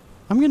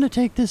 I'm going to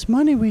take this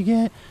money we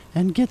get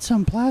and get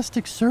some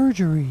plastic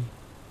surgery.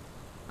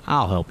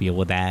 I'll help you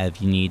with that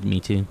if you need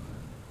me to.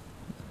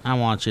 I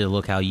want you to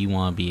look how you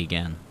want to be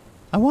again.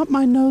 I want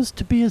my nose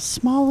to be as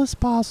small as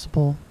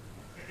possible.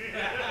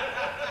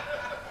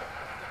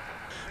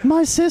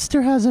 My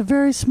sister has a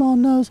very small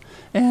nose,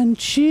 and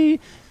she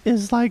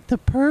is like the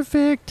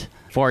perfect...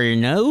 For your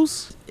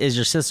nose? Is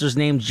your sister's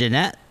name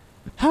Jeanette?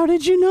 How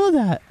did you know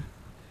that?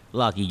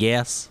 Lucky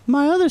guess.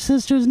 My other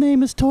sister's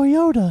name is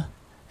Toyota.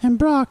 And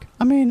Brock,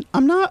 I mean,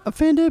 I'm not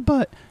offended,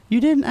 but you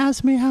didn't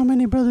ask me how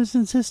many brothers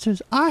and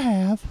sisters I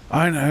have.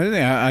 I know.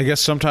 Yeah, I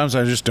guess sometimes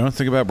I just don't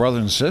think about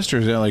brothers and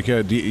sisters. Yeah, like,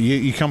 do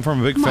you come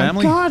from a big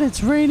family? My God,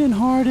 it's raining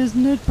hard,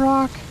 isn't it,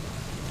 Brock?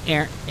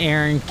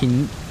 Aaron,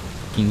 can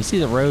you see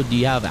the road? Do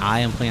you have eye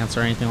implants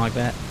or anything like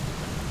that?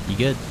 You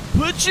good?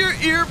 Put your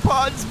ear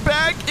pods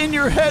back in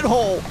your head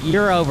hole.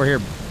 You're over here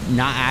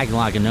not acting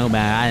like a nomad.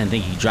 I didn't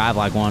think you drive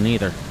like one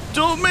either.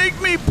 Don't make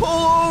me pull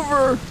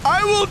over.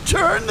 I will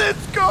turn this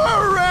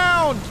car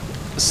around.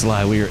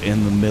 Sly, we are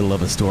in the middle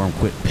of a storm.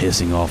 Quit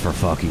pissing off our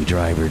fucking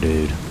driver,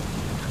 dude.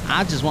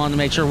 I just wanted to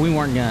make sure we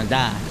weren't gonna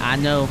die. I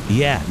know.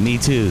 Yeah, me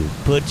too.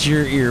 Put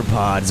your ear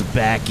pods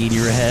back in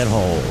your head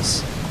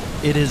holes.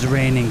 It is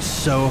raining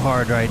so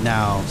hard right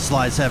now.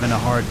 Sly's having a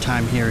hard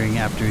time hearing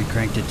after he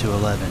cranked it to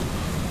 11.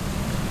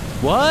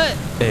 What?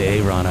 Hey,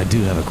 Ron, I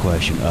do have a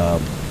question.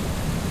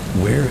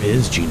 Where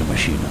is Gina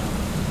Machina?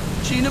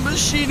 Gina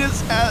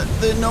Machina's at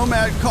the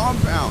Nomad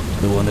compound.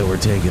 The one that we're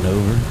taking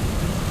over?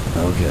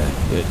 Okay.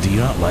 Do you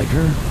not like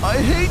her? I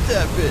hate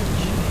that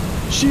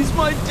bitch. She's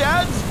my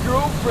dad's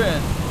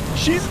girlfriend.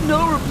 She's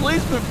no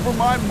replacement for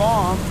my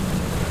mom.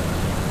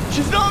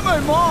 She's not my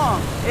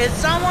mom. Is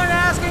someone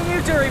asking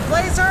you to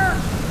replace her?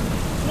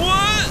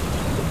 What?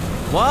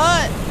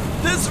 What?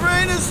 This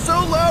rain is so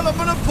loud, I'm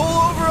gonna pull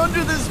over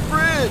under this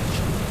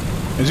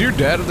bridge. Is your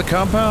dad at the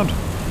compound?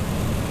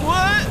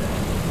 What?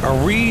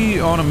 Are we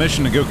on a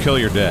mission to go kill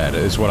your dad,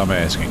 is what I'm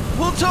asking.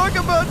 We'll talk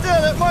about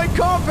that at my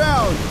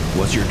compound.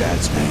 What's your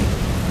dad's name?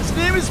 His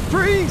name is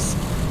Priest.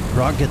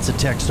 Brock gets a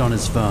text on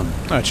his phone.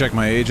 I checked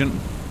my agent.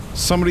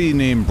 Somebody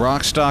named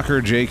Brock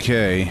Stalker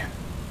JK.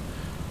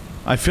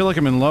 I feel like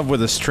I'm in love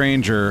with a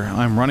stranger.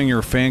 I'm running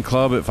your fan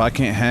club. If I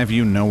can't have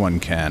you, no one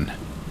can.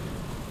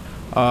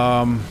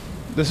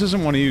 This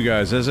isn't one of you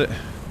guys, is it?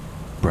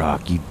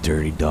 Brock, you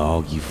dirty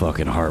dog. You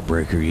fucking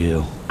heartbreaker,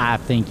 you. I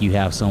think you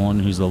have someone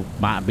who's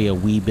might be a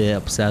wee bit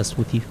obsessed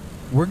with you.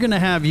 We're going to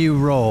have you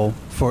roll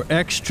for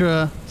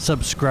extra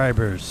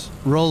subscribers.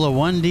 Roll a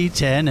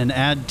 1d10 and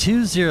add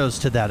 2 zeros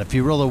to that. If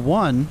you roll a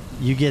 1,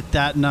 you get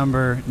that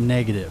number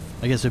negative.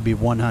 I guess it would be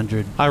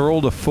 100. I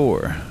rolled a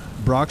 4.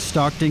 Brock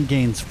Stockton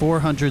gains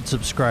 400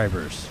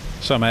 subscribers.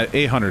 So I'm at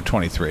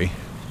 823.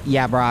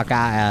 Yeah, Brock,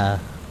 I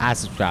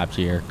subscribed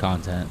to your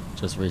content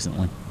just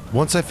recently.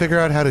 Once I figure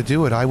out how to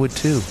do it, I would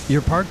too.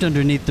 You're parked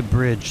underneath the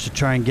bridge to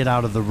try and get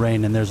out of the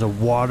rain, and there's a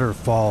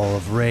waterfall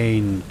of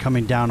rain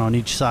coming down on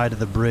each side of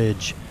the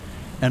bridge,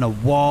 and a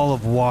wall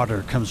of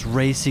water comes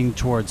racing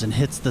towards and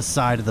hits the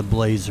side of the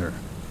Blazer.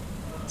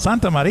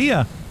 Santa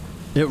Maria.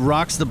 It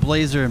rocks the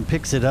Blazer and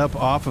picks it up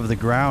off of the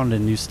ground,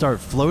 and you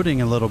start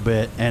floating a little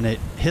bit, and it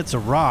hits a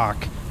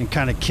rock and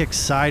kind of kicks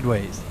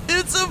sideways.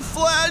 It's a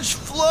flash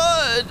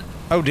flood!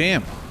 Oh,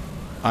 damn.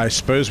 I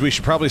suppose we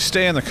should probably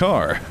stay in the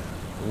car.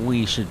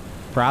 We should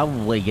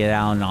probably get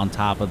out on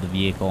top of the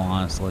vehicle,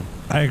 honestly.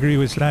 I agree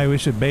with Sly. We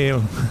should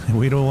bail.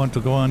 We don't want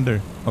to go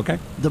under. Okay?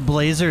 The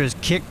Blazer is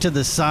kicked to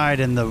the side,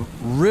 and the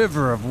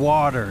river of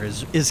water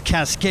is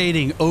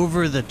cascading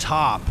over the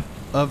top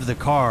of the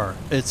car.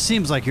 It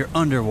seems like you're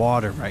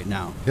underwater right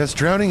now. Yes,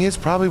 drowning is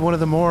probably one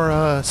of the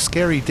more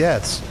scary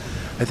deaths.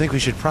 I think we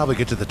should probably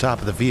get to the top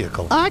of the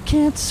vehicle. I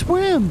can't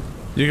swim.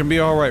 You can be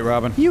all right,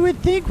 Robin. You would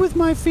think with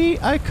my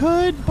feet I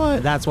could,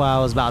 but... That's what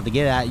I was about to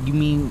get at. You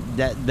mean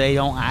that they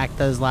don't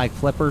act as like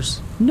flippers?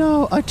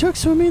 No, I took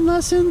swimming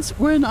lessons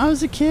when I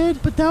was a kid,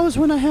 but that was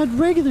when I had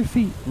regular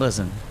feet.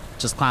 Listen,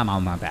 just climb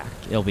on my back.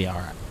 It'll be all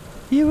right.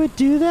 You would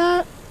do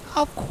that?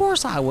 Of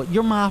course I would.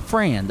 You're my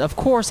friend. Of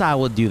course I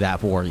would do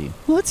that for you.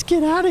 Let's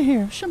get out of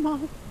here. Come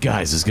on.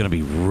 Guys, it's going to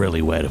be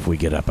really wet if we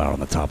get up out on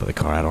the top of the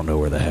car. I don't know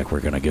where the heck we're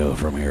going to go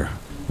from here.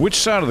 Which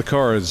side of the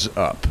car is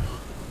up?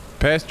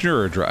 Passenger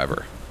or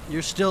driver?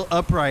 You're still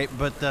upright,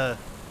 but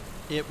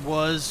it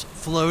was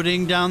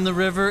floating down the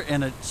river,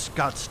 and it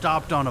got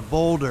stopped on a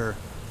boulder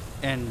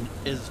and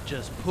is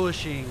just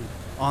pushing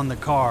on the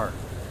car.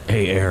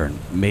 Hey, Aaron,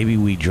 maybe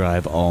we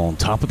drive on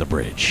top of the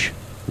bridge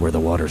where the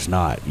water's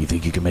not. You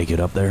think you can make it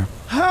up there?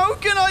 How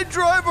can I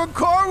drive a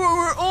car where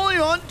we're only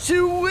on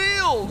 2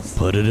 wheels?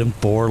 Put it in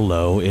 4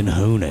 low and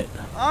hoon it.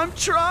 I'm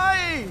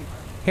trying.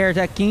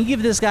 Heretic, can you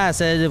give this guy a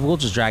sedative? We'll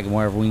just drag him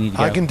wherever we need to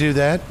go. I can do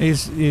that.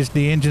 Is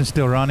the engine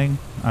still running?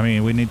 I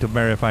mean, we need to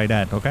verify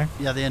that, okay?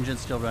 Yeah, the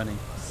engine's still running.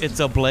 It's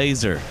a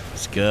Blazer.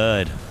 It's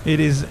good. It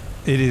is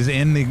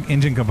in the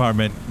engine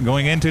compartment,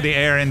 going into the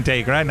air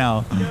intake right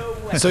now.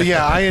 So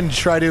yeah, I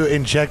try to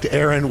inject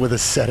Aaron with a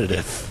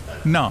sedative.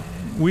 No,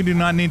 we do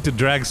not need to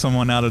drag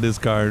someone out of this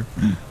car.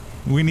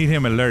 We need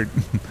him alert.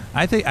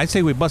 I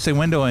say we bust a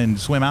window and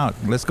swim out.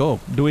 Let's go.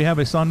 Do we have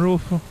a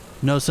sunroof?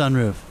 No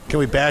sunroof. Can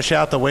we bash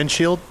out the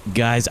windshield?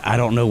 Guys, I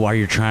don't know why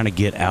you're trying to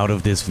get out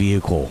of this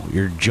vehicle.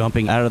 You're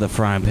jumping out of the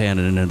frying pan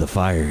and into the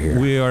fire here.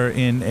 We are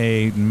in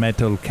a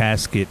metal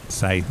casket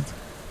site.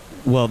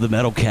 Well, the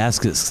metal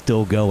casket's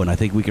still going. I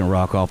think we can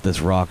rock off this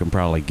rock and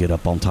probably get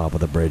up on top of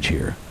the bridge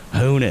here.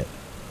 Hoon it.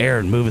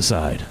 Aaron, move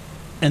aside.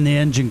 And the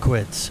engine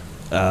quits.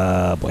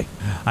 Boy.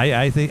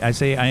 I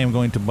say I am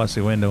going to bust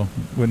a window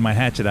with my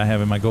hatchet I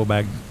have in my go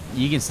bag.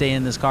 You can stay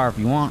in this car if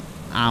you want.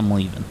 I'm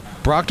leaving.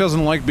 Brock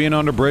doesn't like being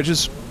under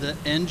bridges. The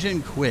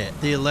engine quit.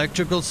 The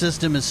electrical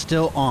system is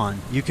still on.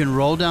 You can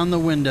roll down the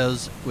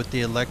windows with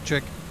the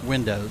electric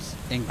windows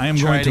and I am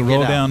try going to get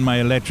roll out. down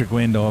my electric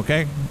window,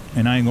 okay?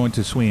 And I am going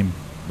to swim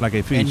like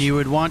a fish. And you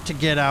would want to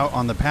get out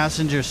on the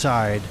passenger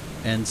side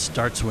and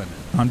start swimming.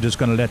 I'm just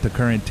going to let the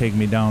current take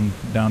me down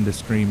the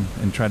stream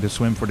and try to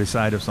swim for the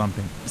side of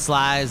something.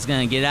 Sly is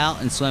going to get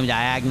out and swim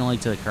diagonally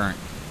to the current.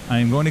 I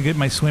am going to get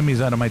my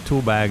swimmies out of my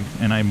tool bag,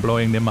 and I'm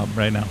blowing them up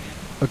right now.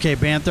 Okay,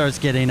 Banthar's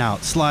getting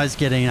out. Sly's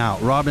getting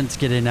out. Robin's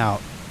getting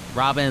out.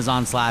 Robin is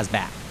on Sly's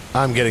back.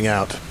 I'm getting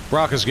out.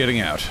 Brock is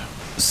getting out.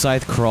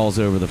 Scythe crawls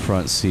over the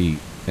front seat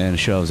and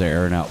shoves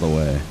Aaron out the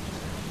way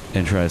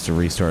and tries to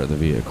restart the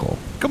vehicle.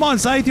 Come on,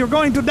 Scythe, you're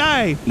going to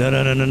die!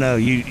 No.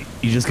 You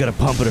just got to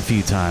pump it a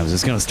few times.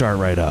 It's going to start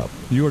right up.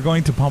 You are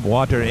going to pump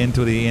water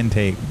into the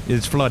intake.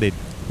 It's flooded.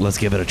 Let's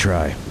give it a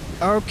try.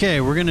 Okay,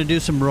 we're going to do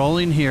some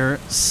rolling here.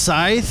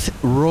 Scythe,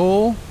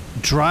 roll,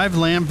 drive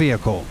land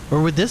vehicle.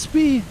 Or would this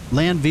be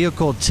land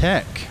vehicle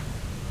tech?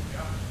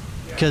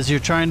 Because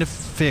you're trying to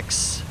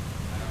fix...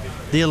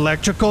 The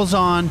electrical's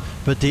on,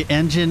 but the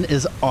engine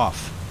is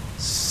off.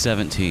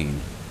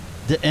 17.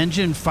 The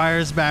engine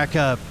fires back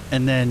up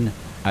and then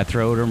I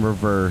throw it in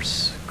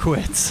reverse,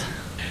 quits.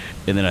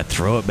 and then I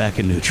throw it back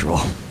in neutral.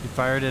 You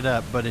fired it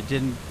up, but it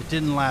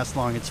didn't last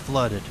long. It's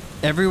flooded.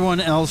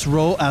 Everyone else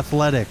roll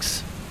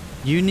athletics.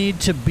 You need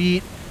to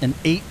beat an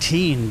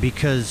 18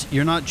 because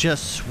you're not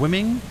just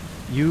swimming,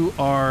 you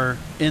are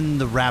in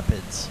the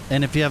rapids.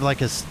 And if you have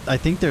like I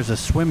think there's a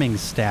swimming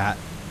stat.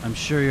 I'm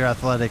sure your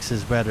athletics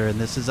is better, and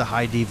this is a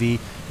high DV.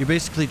 You're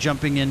basically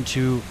jumping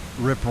into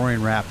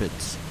rip-roaring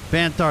rapids.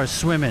 Banthar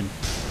swimming.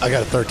 I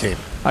got a 13.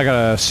 I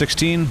got a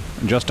 16,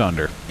 just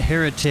under.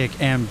 Heretic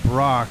and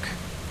Brock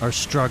are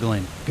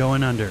struggling,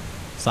 going under.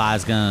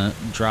 Sly's going to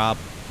drop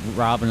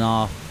Robin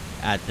off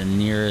at the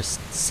nearest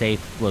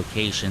safe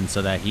location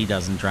so that he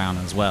doesn't drown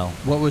as well.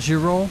 What was your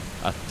roll?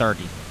 A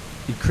 30.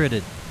 You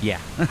critted. Yeah.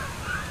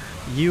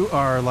 You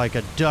are like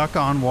a duck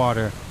on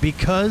water.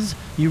 Because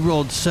you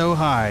rolled so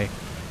high,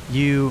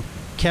 you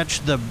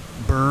catch the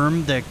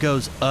berm that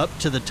goes up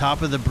to the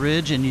top of the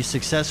bridge, and you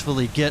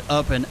successfully get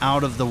up and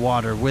out of the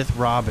water with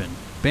Robin.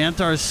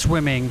 Banthar's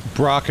swimming,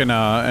 Brock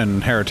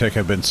and Heretic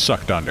have been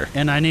sucked under.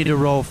 and I need a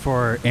roll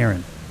for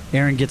Aaron.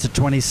 Aaron gets a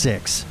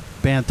 26.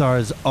 Banthar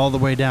is all the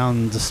way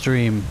down the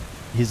stream.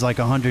 He's like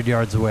 100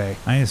 yards away.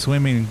 I am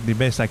swimming the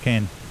best I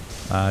can.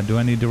 Do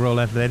I need to roll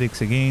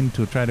athletics again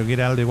to try to get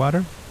out of the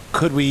water?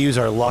 Could we use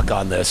our luck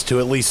on this to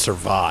at least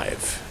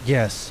survive?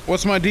 Yes.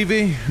 What's my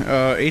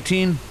DV?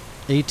 18?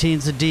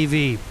 18's a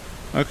DV.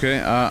 Okay,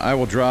 I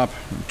will drop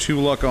 2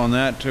 luck on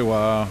that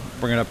to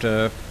bring it up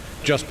to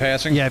just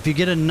passing. Yeah, if you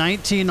get a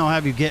 19, I'll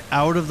have you get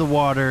out of the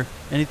water.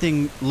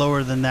 Anything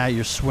lower than that,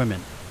 you're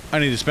swimming. I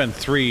need to spend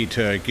 3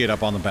 to get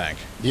up on the bank.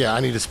 Yeah, I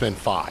need to spend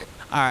 5.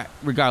 All right.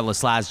 Regardless,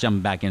 Sly's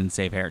jumping back in and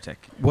save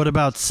Heretic. What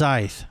about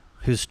Scythe,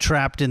 who's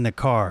trapped in the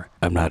car?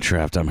 I'm not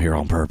trapped. I'm here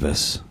on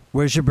purpose.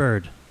 Where's your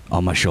bird?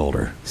 On my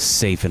shoulder,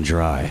 safe and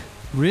dry.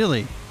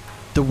 Really?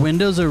 The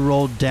windows are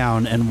rolled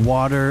down and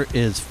water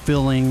is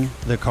filling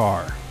the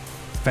car.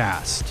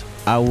 Fast.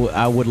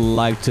 I would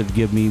like to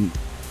give me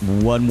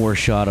one more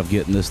shot of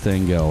getting this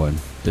thing going.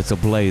 It's a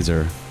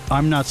Blazer.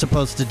 I'm not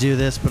supposed to do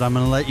this, but I'm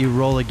going to let you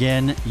roll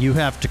again. You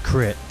have to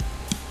crit.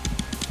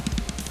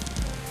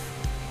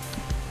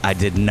 I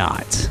did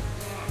not.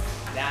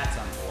 That's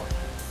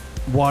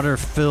unfortunate. Water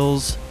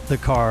fills the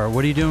car.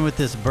 What are you doing with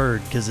this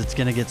bird? Because it's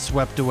going to get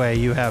swept away.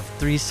 You have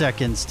 3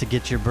 seconds to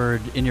get your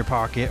bird in your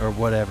pocket or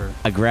whatever.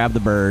 I grab the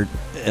bird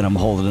and I'm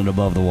holding it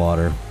above the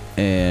water.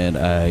 and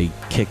I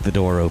kick the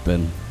door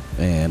open,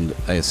 and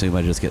I assume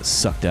I just get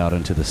sucked out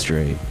into the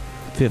stream.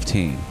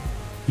 15.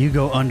 You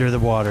go under the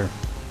water.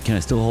 Can I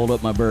still hold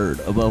up my bird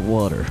above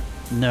water?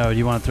 No, do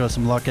you want to throw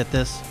some luck at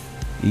this?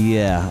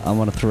 Yeah, I'm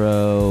going to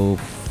throw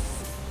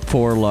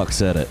 4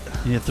 lucks at it.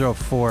 You need to throw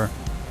 4.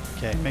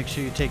 Okay, make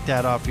sure you take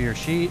that off of your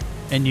sheet,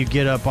 and you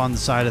get up on the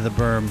side of the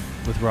berm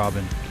with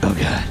Robin. Oh,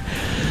 God.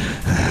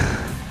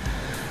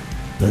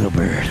 Little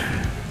bird.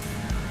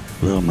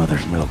 Little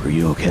mother's milk, are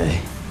you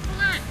okay?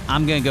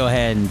 I'm going to go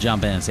ahead and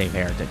jump in and save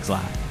Heretic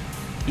Sly.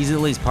 He's at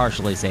least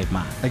partially saved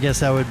mine. I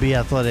guess that would be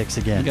athletics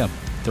again. I'm going to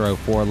throw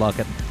 5 luck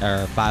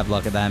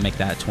at that and make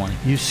that 20.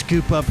 You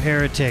scoop up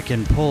Heretic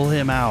and pull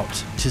him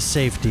out to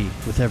safety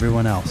with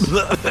everyone else.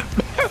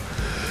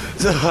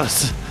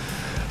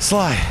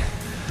 Sly.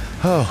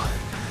 Oh,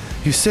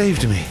 you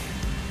saved me.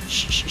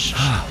 Shh.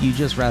 You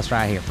just rest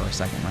right here for a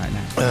second right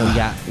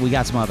now. We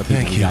got some other people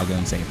Thank we you. got to go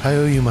and save. I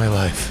owe you my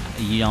life.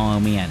 You don't owe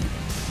me anything.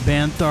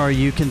 Banthar,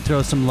 you can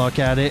throw some luck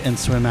at it and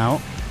swim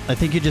out. I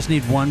think you just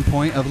need 1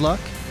 point of luck.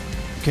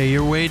 Okay,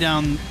 you're way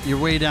down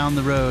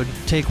the road.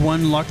 Take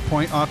 1 luck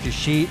point off your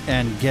sheet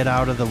and get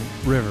out of the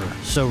river.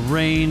 So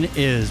rain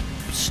is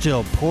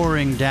still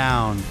pouring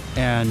down,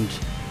 and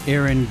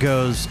Aaron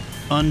goes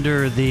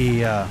under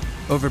the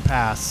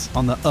overpass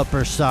on the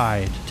upper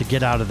side to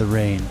get out of the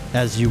rain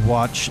as you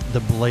watch the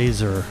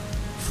blazer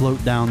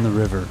float down the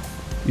river.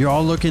 You're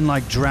all looking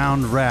like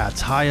drowned rats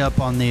high up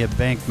on the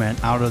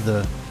embankment out of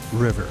the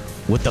river.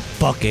 What the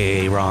fuck,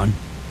 Aaron?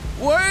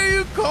 Why are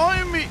you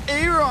calling me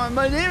Aaron?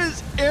 My name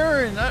is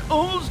Aaron. I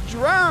almost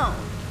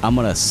drowned. I'm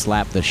going to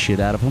slap the shit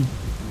out of him.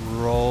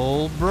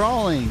 Roll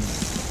brawling.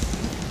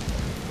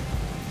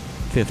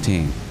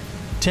 15.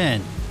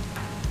 10.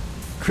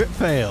 Crit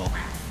fail.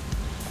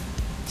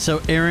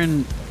 So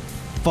Aaron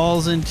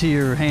falls into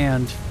your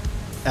hand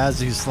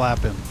as you slap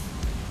him.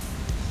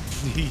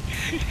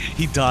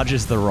 He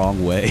dodges the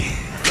wrong way.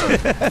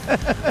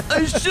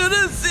 I should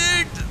have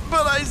zigged,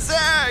 but I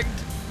zagged.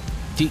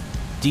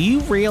 Do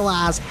you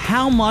realize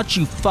how much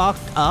you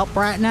fucked up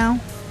right now?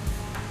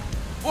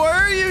 Why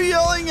are you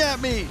yelling at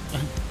me?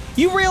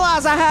 You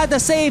realize I had to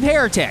save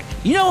Heretic.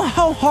 You know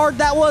how hard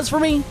that was for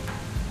me?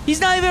 He's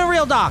not even a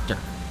real doctor.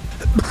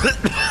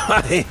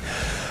 I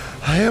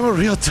am a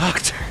real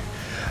doctor.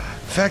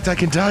 In fact, I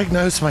can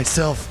diagnose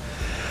myself.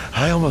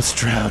 I almost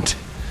drowned.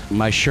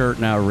 My shirt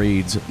now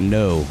reads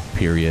no,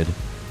 period,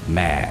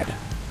 mad,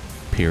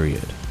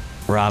 period.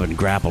 Robin,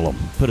 grapple him.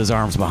 Put his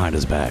arms behind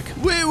his back.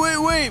 Wait.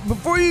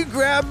 Before you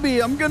grab me,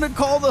 I'm gonna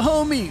call the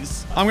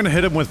homies. I'm gonna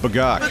hit him with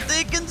Bagak. But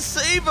they can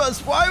save us.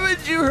 Why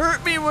would you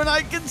hurt me when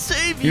I can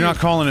save you? You're not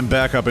calling him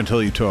back up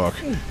until you talk.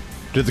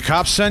 Did the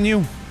cops send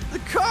you? The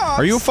cops?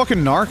 Are you a fucking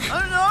narc?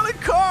 I'm not a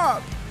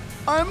cop.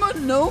 I'm a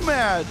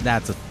nomad.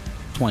 That's a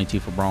 22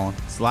 for brawling.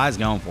 Sly's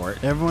going for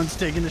it. Everyone's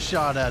taking a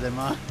shot at him,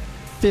 huh?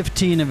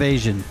 15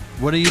 evasion.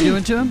 What are you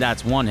doing to him?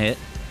 That's 1 hit.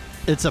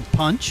 It's a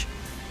punch.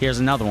 Here's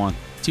another one.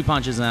 2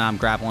 punches and I'm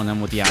grappling him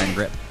with the iron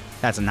grip.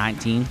 That's a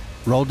 19.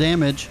 Roll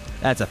damage.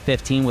 That's a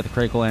 15 with a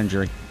critical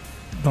injury.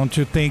 Don't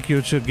you think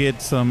you should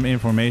get some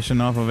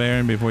information off of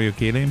Aaron before you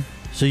kill him?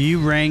 So you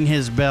rang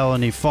his bell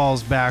and he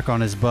falls back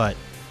on his butt.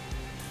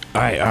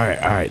 All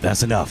right.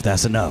 That's enough.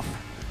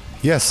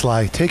 Yes,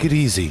 Sly, take it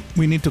easy.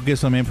 We need to get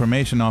some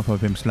information off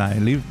of him, Sly.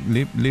 Leave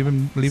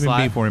him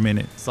Sly. be for a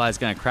minute. Sly's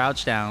going to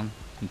crouch down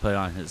and put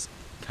on his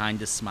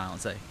kindest smile and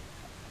say,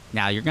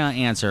 now you're going to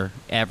answer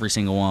every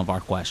single one of our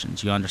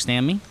questions. You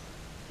understand me?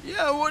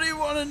 Yeah, what do you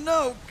want to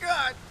know?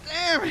 God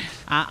damn it.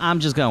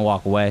 I'm just going to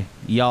walk away.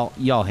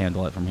 Y'all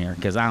handle it from here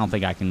because I don't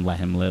think I can let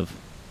him live.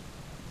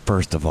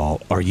 First of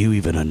all, are you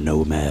even a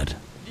nomad?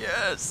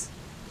 Yes.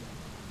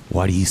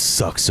 Why do you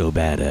suck so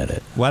bad at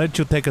it? Why did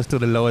you take us to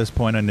the lowest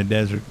point in the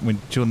desert when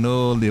you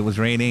knew it was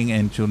raining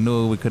and you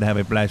knew we could have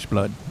a flash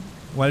flood?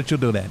 Why did you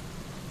do that?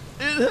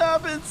 It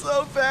happened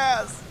so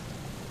fast.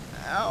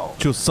 Ow.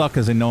 You suck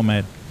as a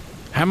nomad.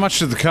 How much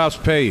did the cops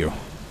pay you?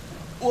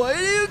 Why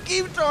do you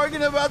keep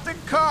talking about the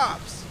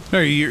cops? No,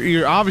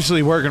 you're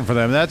obviously working for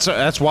them.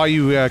 That's why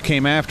you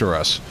came after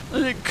us. I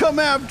didn't come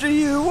after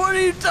you. What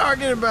are you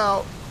talking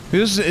about?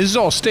 This is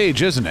all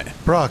stage, isn't it?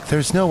 Brock,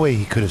 there's no way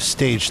he could have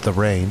staged the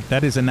rain.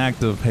 That is an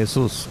act of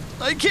Jesus.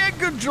 I can't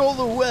control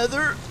the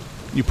weather.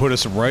 You put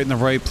us right in the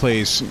right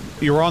place.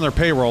 You're on their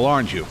payroll,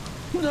 aren't you?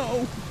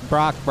 No.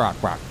 Brock.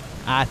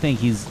 I think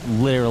he's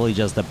literally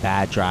just a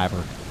bad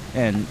driver.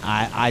 And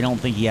I don't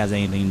think he has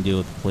anything to do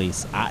with the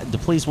police. The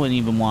police wouldn't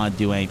even want to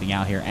do anything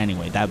out here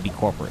anyway. That would be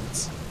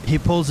corporates. He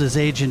pulls his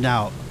agent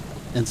out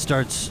and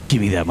starts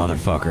Give me that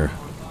motherfucker.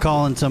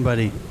 calling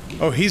somebody.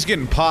 Oh, he's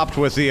getting popped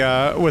with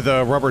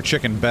a rubber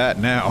chicken bat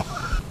now.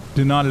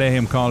 Do not let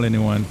him call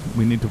anyone.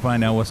 We need to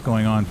find out what's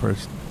going on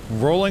first.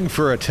 Rolling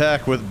for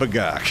attack with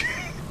Bagak.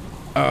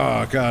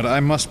 Oh, God, I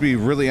must be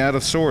really out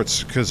of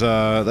sorts, because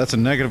that's a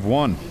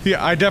 -1.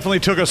 Yeah, I definitely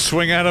took a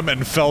swing at him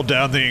and fell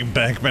down the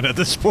embankment at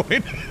this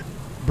point.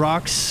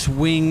 Brock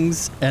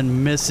swings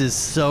and misses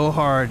so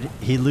hard,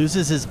 he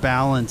loses his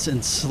balance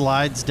and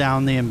slides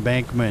down the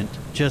embankment,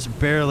 just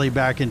barely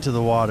back into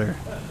the water.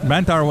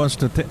 Bantar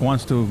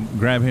wants to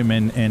grab him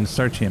and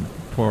search him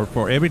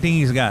for everything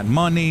he's got,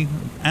 money,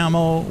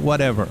 ammo,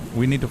 whatever.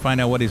 We need to find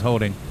out what he's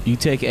holding. You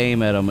take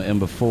aim at him, and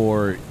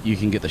before you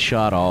can get the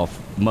shot off,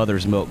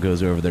 Mother's Milk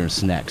goes over there and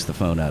snacks the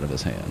phone out of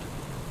his hand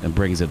and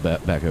brings it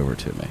back over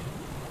to me.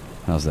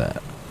 How's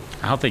that?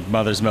 I don't think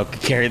Mother's Milk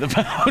could carry the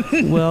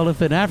phone. Well, if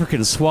an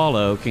African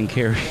swallow can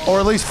carry... Or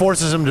at least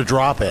forces him to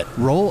drop it.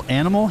 Roll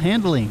animal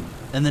handling.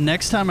 And the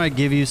next time I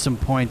give you some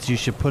points, you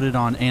should put it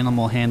on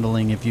animal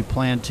handling if you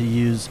plan to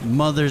use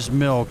Mother's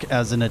Milk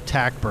as an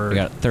attack bird. I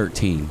got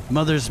 13.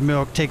 Mother's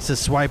Milk takes a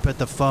swipe at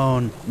the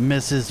phone,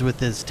 misses with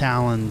his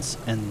talons,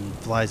 and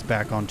flies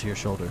back onto your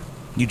shoulder.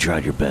 You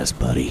tried your best,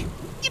 buddy.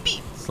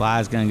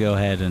 Sly's gonna go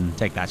ahead and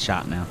take that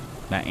shot now.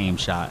 That aim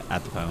shot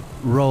at the phone.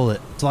 Roll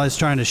it. Sly's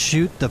trying to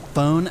shoot the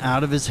phone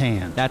out of his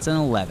hand. That's an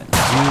 11.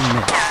 You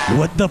miss.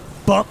 What the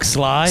fuck,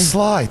 Sly?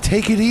 Sly,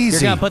 take it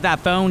easy. You're gonna put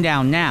that phone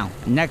down now.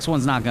 Next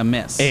one's not gonna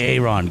miss. Hey,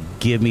 Aaron,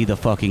 give me the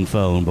fucking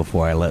phone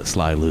before I let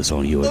Sly loose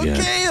on you again.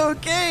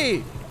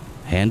 Okay.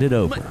 Hand it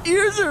over. My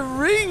ears are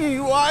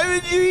ringing. Why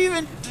would you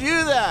even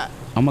do that?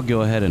 I'm gonna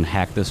go ahead and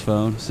hack this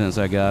phone since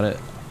I got it.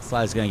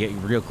 Sly's gonna get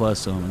real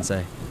close to him and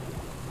say,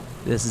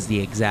 "This is the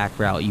exact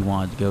route you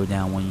wanted to go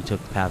down when you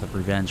took the path of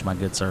revenge, my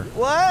good sir.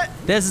 What?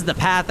 This is the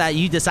path that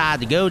you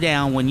decided to go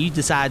down when you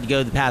decided to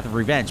go the path of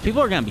revenge.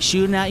 People are going to be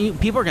shooting at you.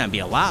 People are going to be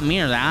a lot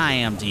meaner than I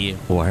am to you."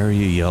 Why are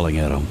you yelling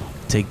at him?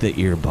 Take the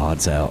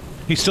earbuds out.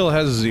 He still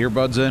has his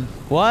earbuds in.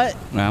 What?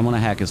 I'm gonna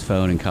hack his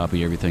phone and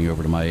copy everything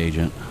over to my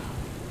agent.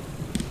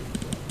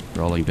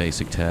 Rolling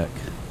basic tech.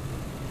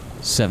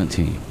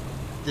 17.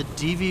 The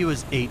DV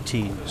was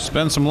 18.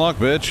 Spend some luck,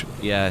 bitch.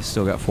 Yeah, I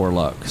still got 4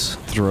 lucks.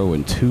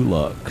 Throwing 2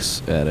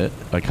 lucks at it.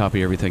 I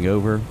copy everything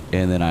over,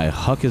 and then I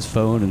huck his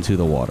phone into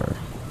the water.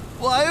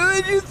 Why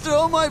would you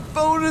throw my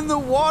phone in the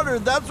water?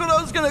 That's what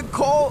I was gonna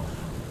call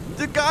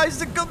the guys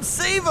to come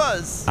save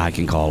us. I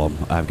can call him.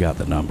 I've got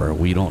the number.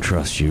 We don't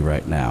trust you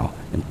right now.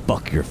 And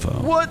fuck your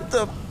phone. What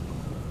the?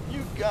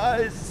 You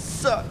guys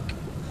suck.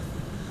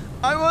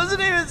 I wasn't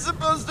even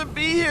supposed to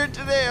be here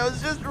today. I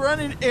was just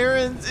running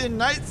errands in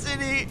Night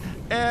City,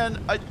 and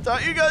I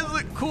thought you guys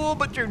looked cool,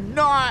 but you're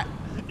not.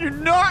 You're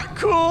not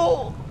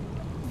cool.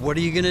 What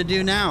are you going to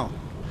do now?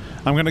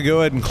 I'm going to go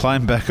ahead and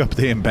climb back up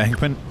the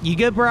embankment. You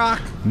good, Brock?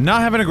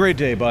 Not having a great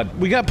day, bud.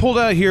 We got pulled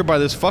out here by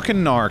this fucking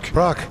narc.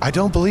 Brock, I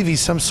don't believe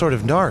he's some sort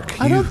of narc.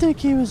 I don't think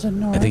he was a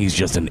narc. I think he's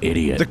just an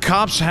idiot. The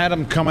cops had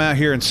him come out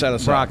here and set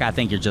us Brock, up. I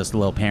think you're just a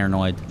little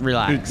paranoid.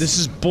 Relax. Dude, this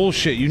is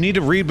bullshit. You need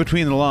to read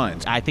between the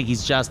lines. I think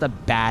he's just a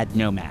bad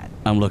nomad.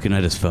 I'm looking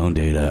at his phone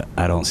data.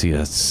 I don't see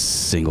a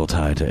single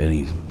tie to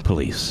any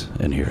police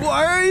in here.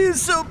 Why are you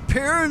so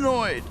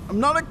paranoid? I'm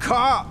not a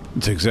cop.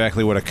 It's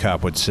exactly what a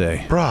cop would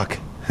say. Brock,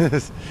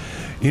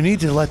 you need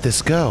to let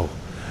this go.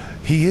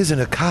 He isn't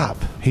a cop.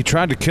 He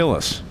tried to kill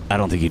us. I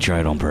don't think he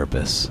tried on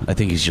purpose. I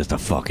think he's just a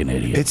fucking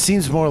idiot. It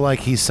seems more like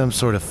he's some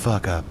sort of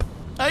fuck up.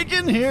 I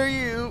can hear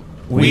you.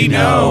 We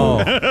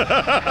know.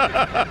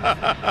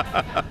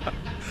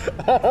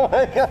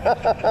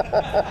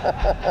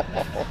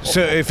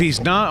 So if he's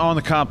not on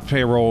the cop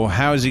payroll,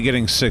 how is he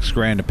getting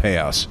 $6,000 to pay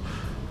us?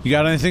 You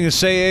got anything to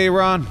say,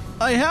 Aaron?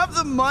 I have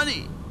the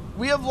money.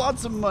 We have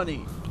lots of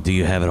money. Do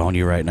you have it on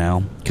you right now?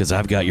 Because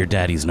I've got your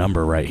daddy's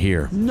number right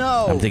here.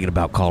 No. I'm thinking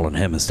about calling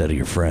him instead of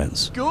your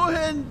friends. Go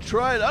ahead and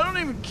try it. I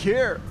don't even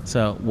care.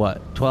 So,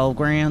 what, 12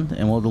 grand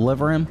and we'll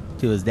deliver him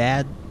to his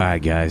dad? All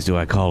right, guys, do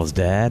I call his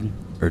dad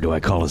or do I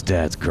call his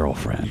dad's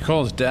girlfriend? You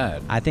call his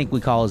dad. I think we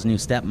call his new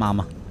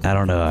stepmama. I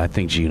don't know. I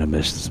think Gina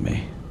misses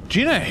me.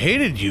 Gina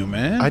hated you,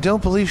 man. I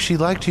don't believe she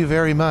liked you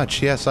very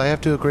much. Yes, I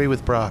have to agree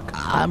with Brock.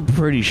 I'm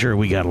pretty sure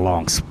we got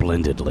along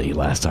splendidly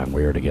last time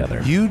we were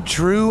together. You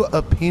drew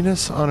a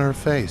penis on her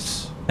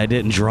face. I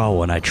didn't draw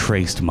one. I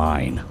traced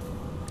mine.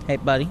 Hey,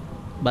 buddy.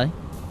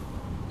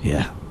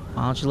 Yeah.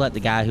 Why don't you let the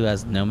guy who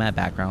has nomad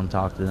background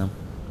talk to them?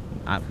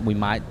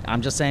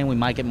 I'm just saying we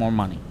might get more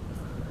money.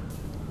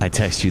 I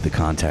text you the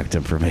contact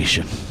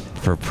information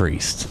for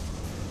Priest.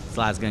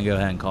 Sly's gonna go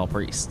ahead and call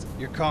Priest.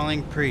 You're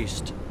calling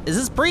Priest. Is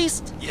this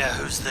Priest? Yeah,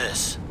 who's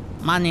this?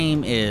 My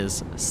name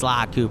is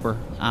Sly Cooper.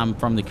 I'm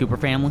from the Cooper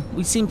family.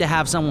 We seem to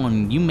have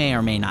someone you may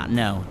or may not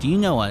know. Do you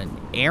know an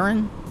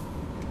Aaron?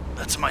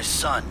 That's my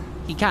son.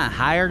 He kind of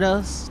hired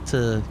us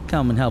to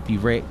come and help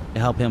him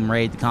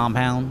raid the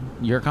compound,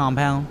 your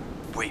compound.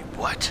 Wait,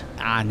 what?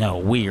 I know,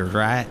 weird,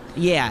 right?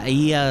 Yeah,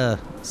 he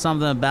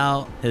something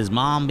about his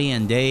mom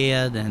being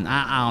dead, and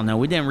I don't know.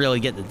 We didn't really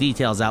get the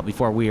details out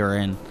before we were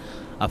in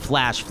a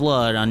flash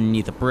flood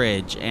underneath a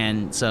bridge,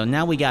 and so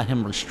now we got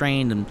him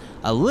restrained and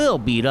a little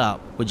beat up.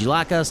 Would you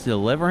like us to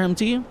deliver him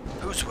to you?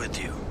 Who's with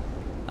you?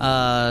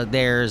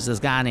 There's this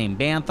guy named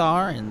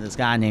Banthar, and this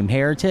guy named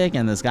Heretic,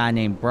 and this guy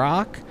named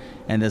Brock,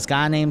 and this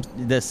guy named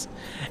this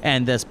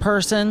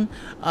person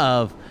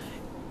of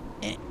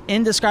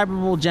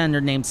indescribable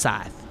gender named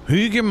Scythe. Who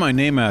you giving my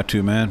name out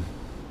to, man?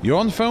 You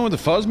on the phone with the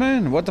fuzz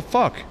man? What the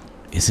fuck?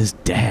 It's his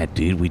dad,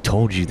 dude. We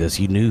told you this.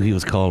 You knew he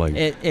was calling.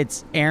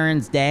 It's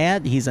Aaron's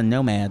dad. He's a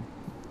nomad.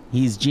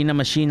 He's Gina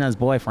Machina's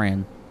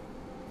boyfriend.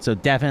 So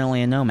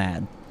definitely a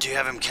nomad. Do you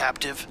have him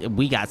captive?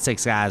 We got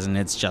 6 guys and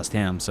it's just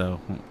him,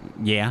 so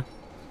yeah.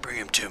 Bring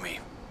him to me.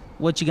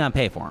 What you gonna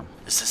pay for him?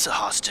 Is this a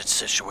hostage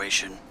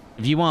situation?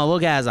 If you want to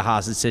look at it as a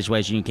hostage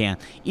situation, you can.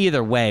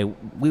 Either way,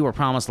 we were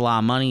promised a lot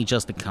of money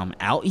just to come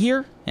out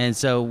here, and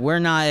so we're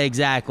not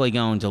exactly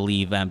going to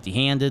leave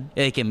empty-handed.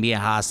 It can be a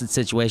hostage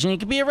situation. It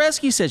could be a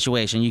rescue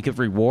situation. You could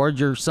reward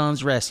your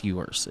son's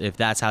rescuers if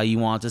that's how you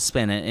want to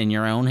spin it in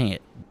your own head.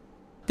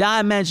 Did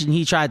I mention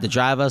he tried to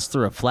drive us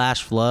through a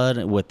flash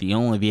flood with the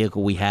only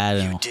vehicle we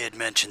had? You did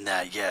mention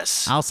that,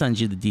 yes. I'll send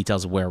you the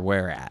details of where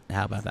we're at.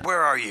 How about that?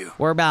 Where are you?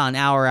 We're about an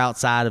hour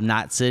outside of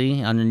Knot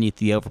City, underneath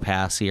the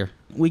overpass here.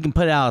 We can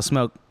put out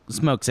a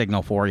smoke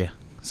signal for you,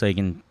 so you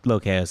can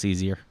locate us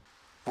easier.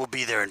 We'll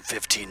be there in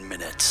 15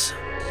 minutes.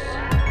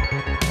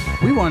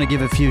 We want to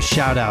give a few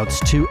shout-outs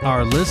to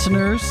our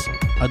listeners.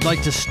 I'd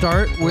like to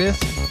start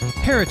with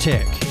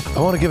Heretic. I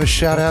want to give a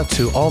shout out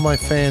to all my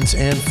fans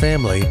and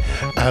family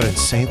out in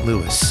St.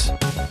 Louis.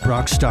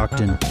 Brock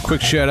Stockton.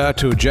 Quick shout out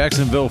to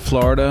Jacksonville,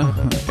 Florida.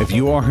 If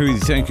you are who you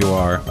think you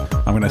are,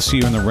 I'm going to see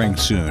you in the ring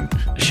soon.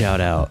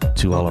 Shout out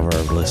to all of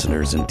our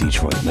listeners in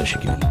Detroit,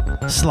 Michigan.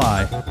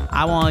 Sly.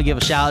 I want to give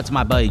a shout out to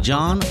my buddy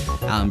John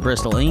out in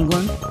Bristol,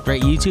 England.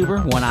 Great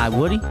YouTuber, One-Eyed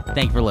Woody.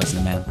 Thank you for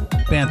listening, man.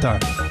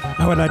 Banthar.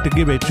 I would like to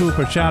give a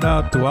super shout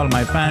out to all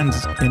my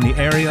fans in the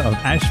area of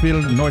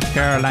Asheville, North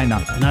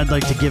Carolina. And I'd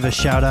like to give a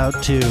shout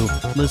out to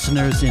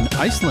listeners in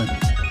Iceland.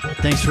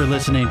 Thanks for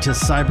listening to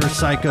Cyber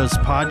Psychos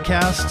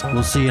Podcast.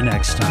 We'll see you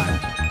next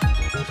time.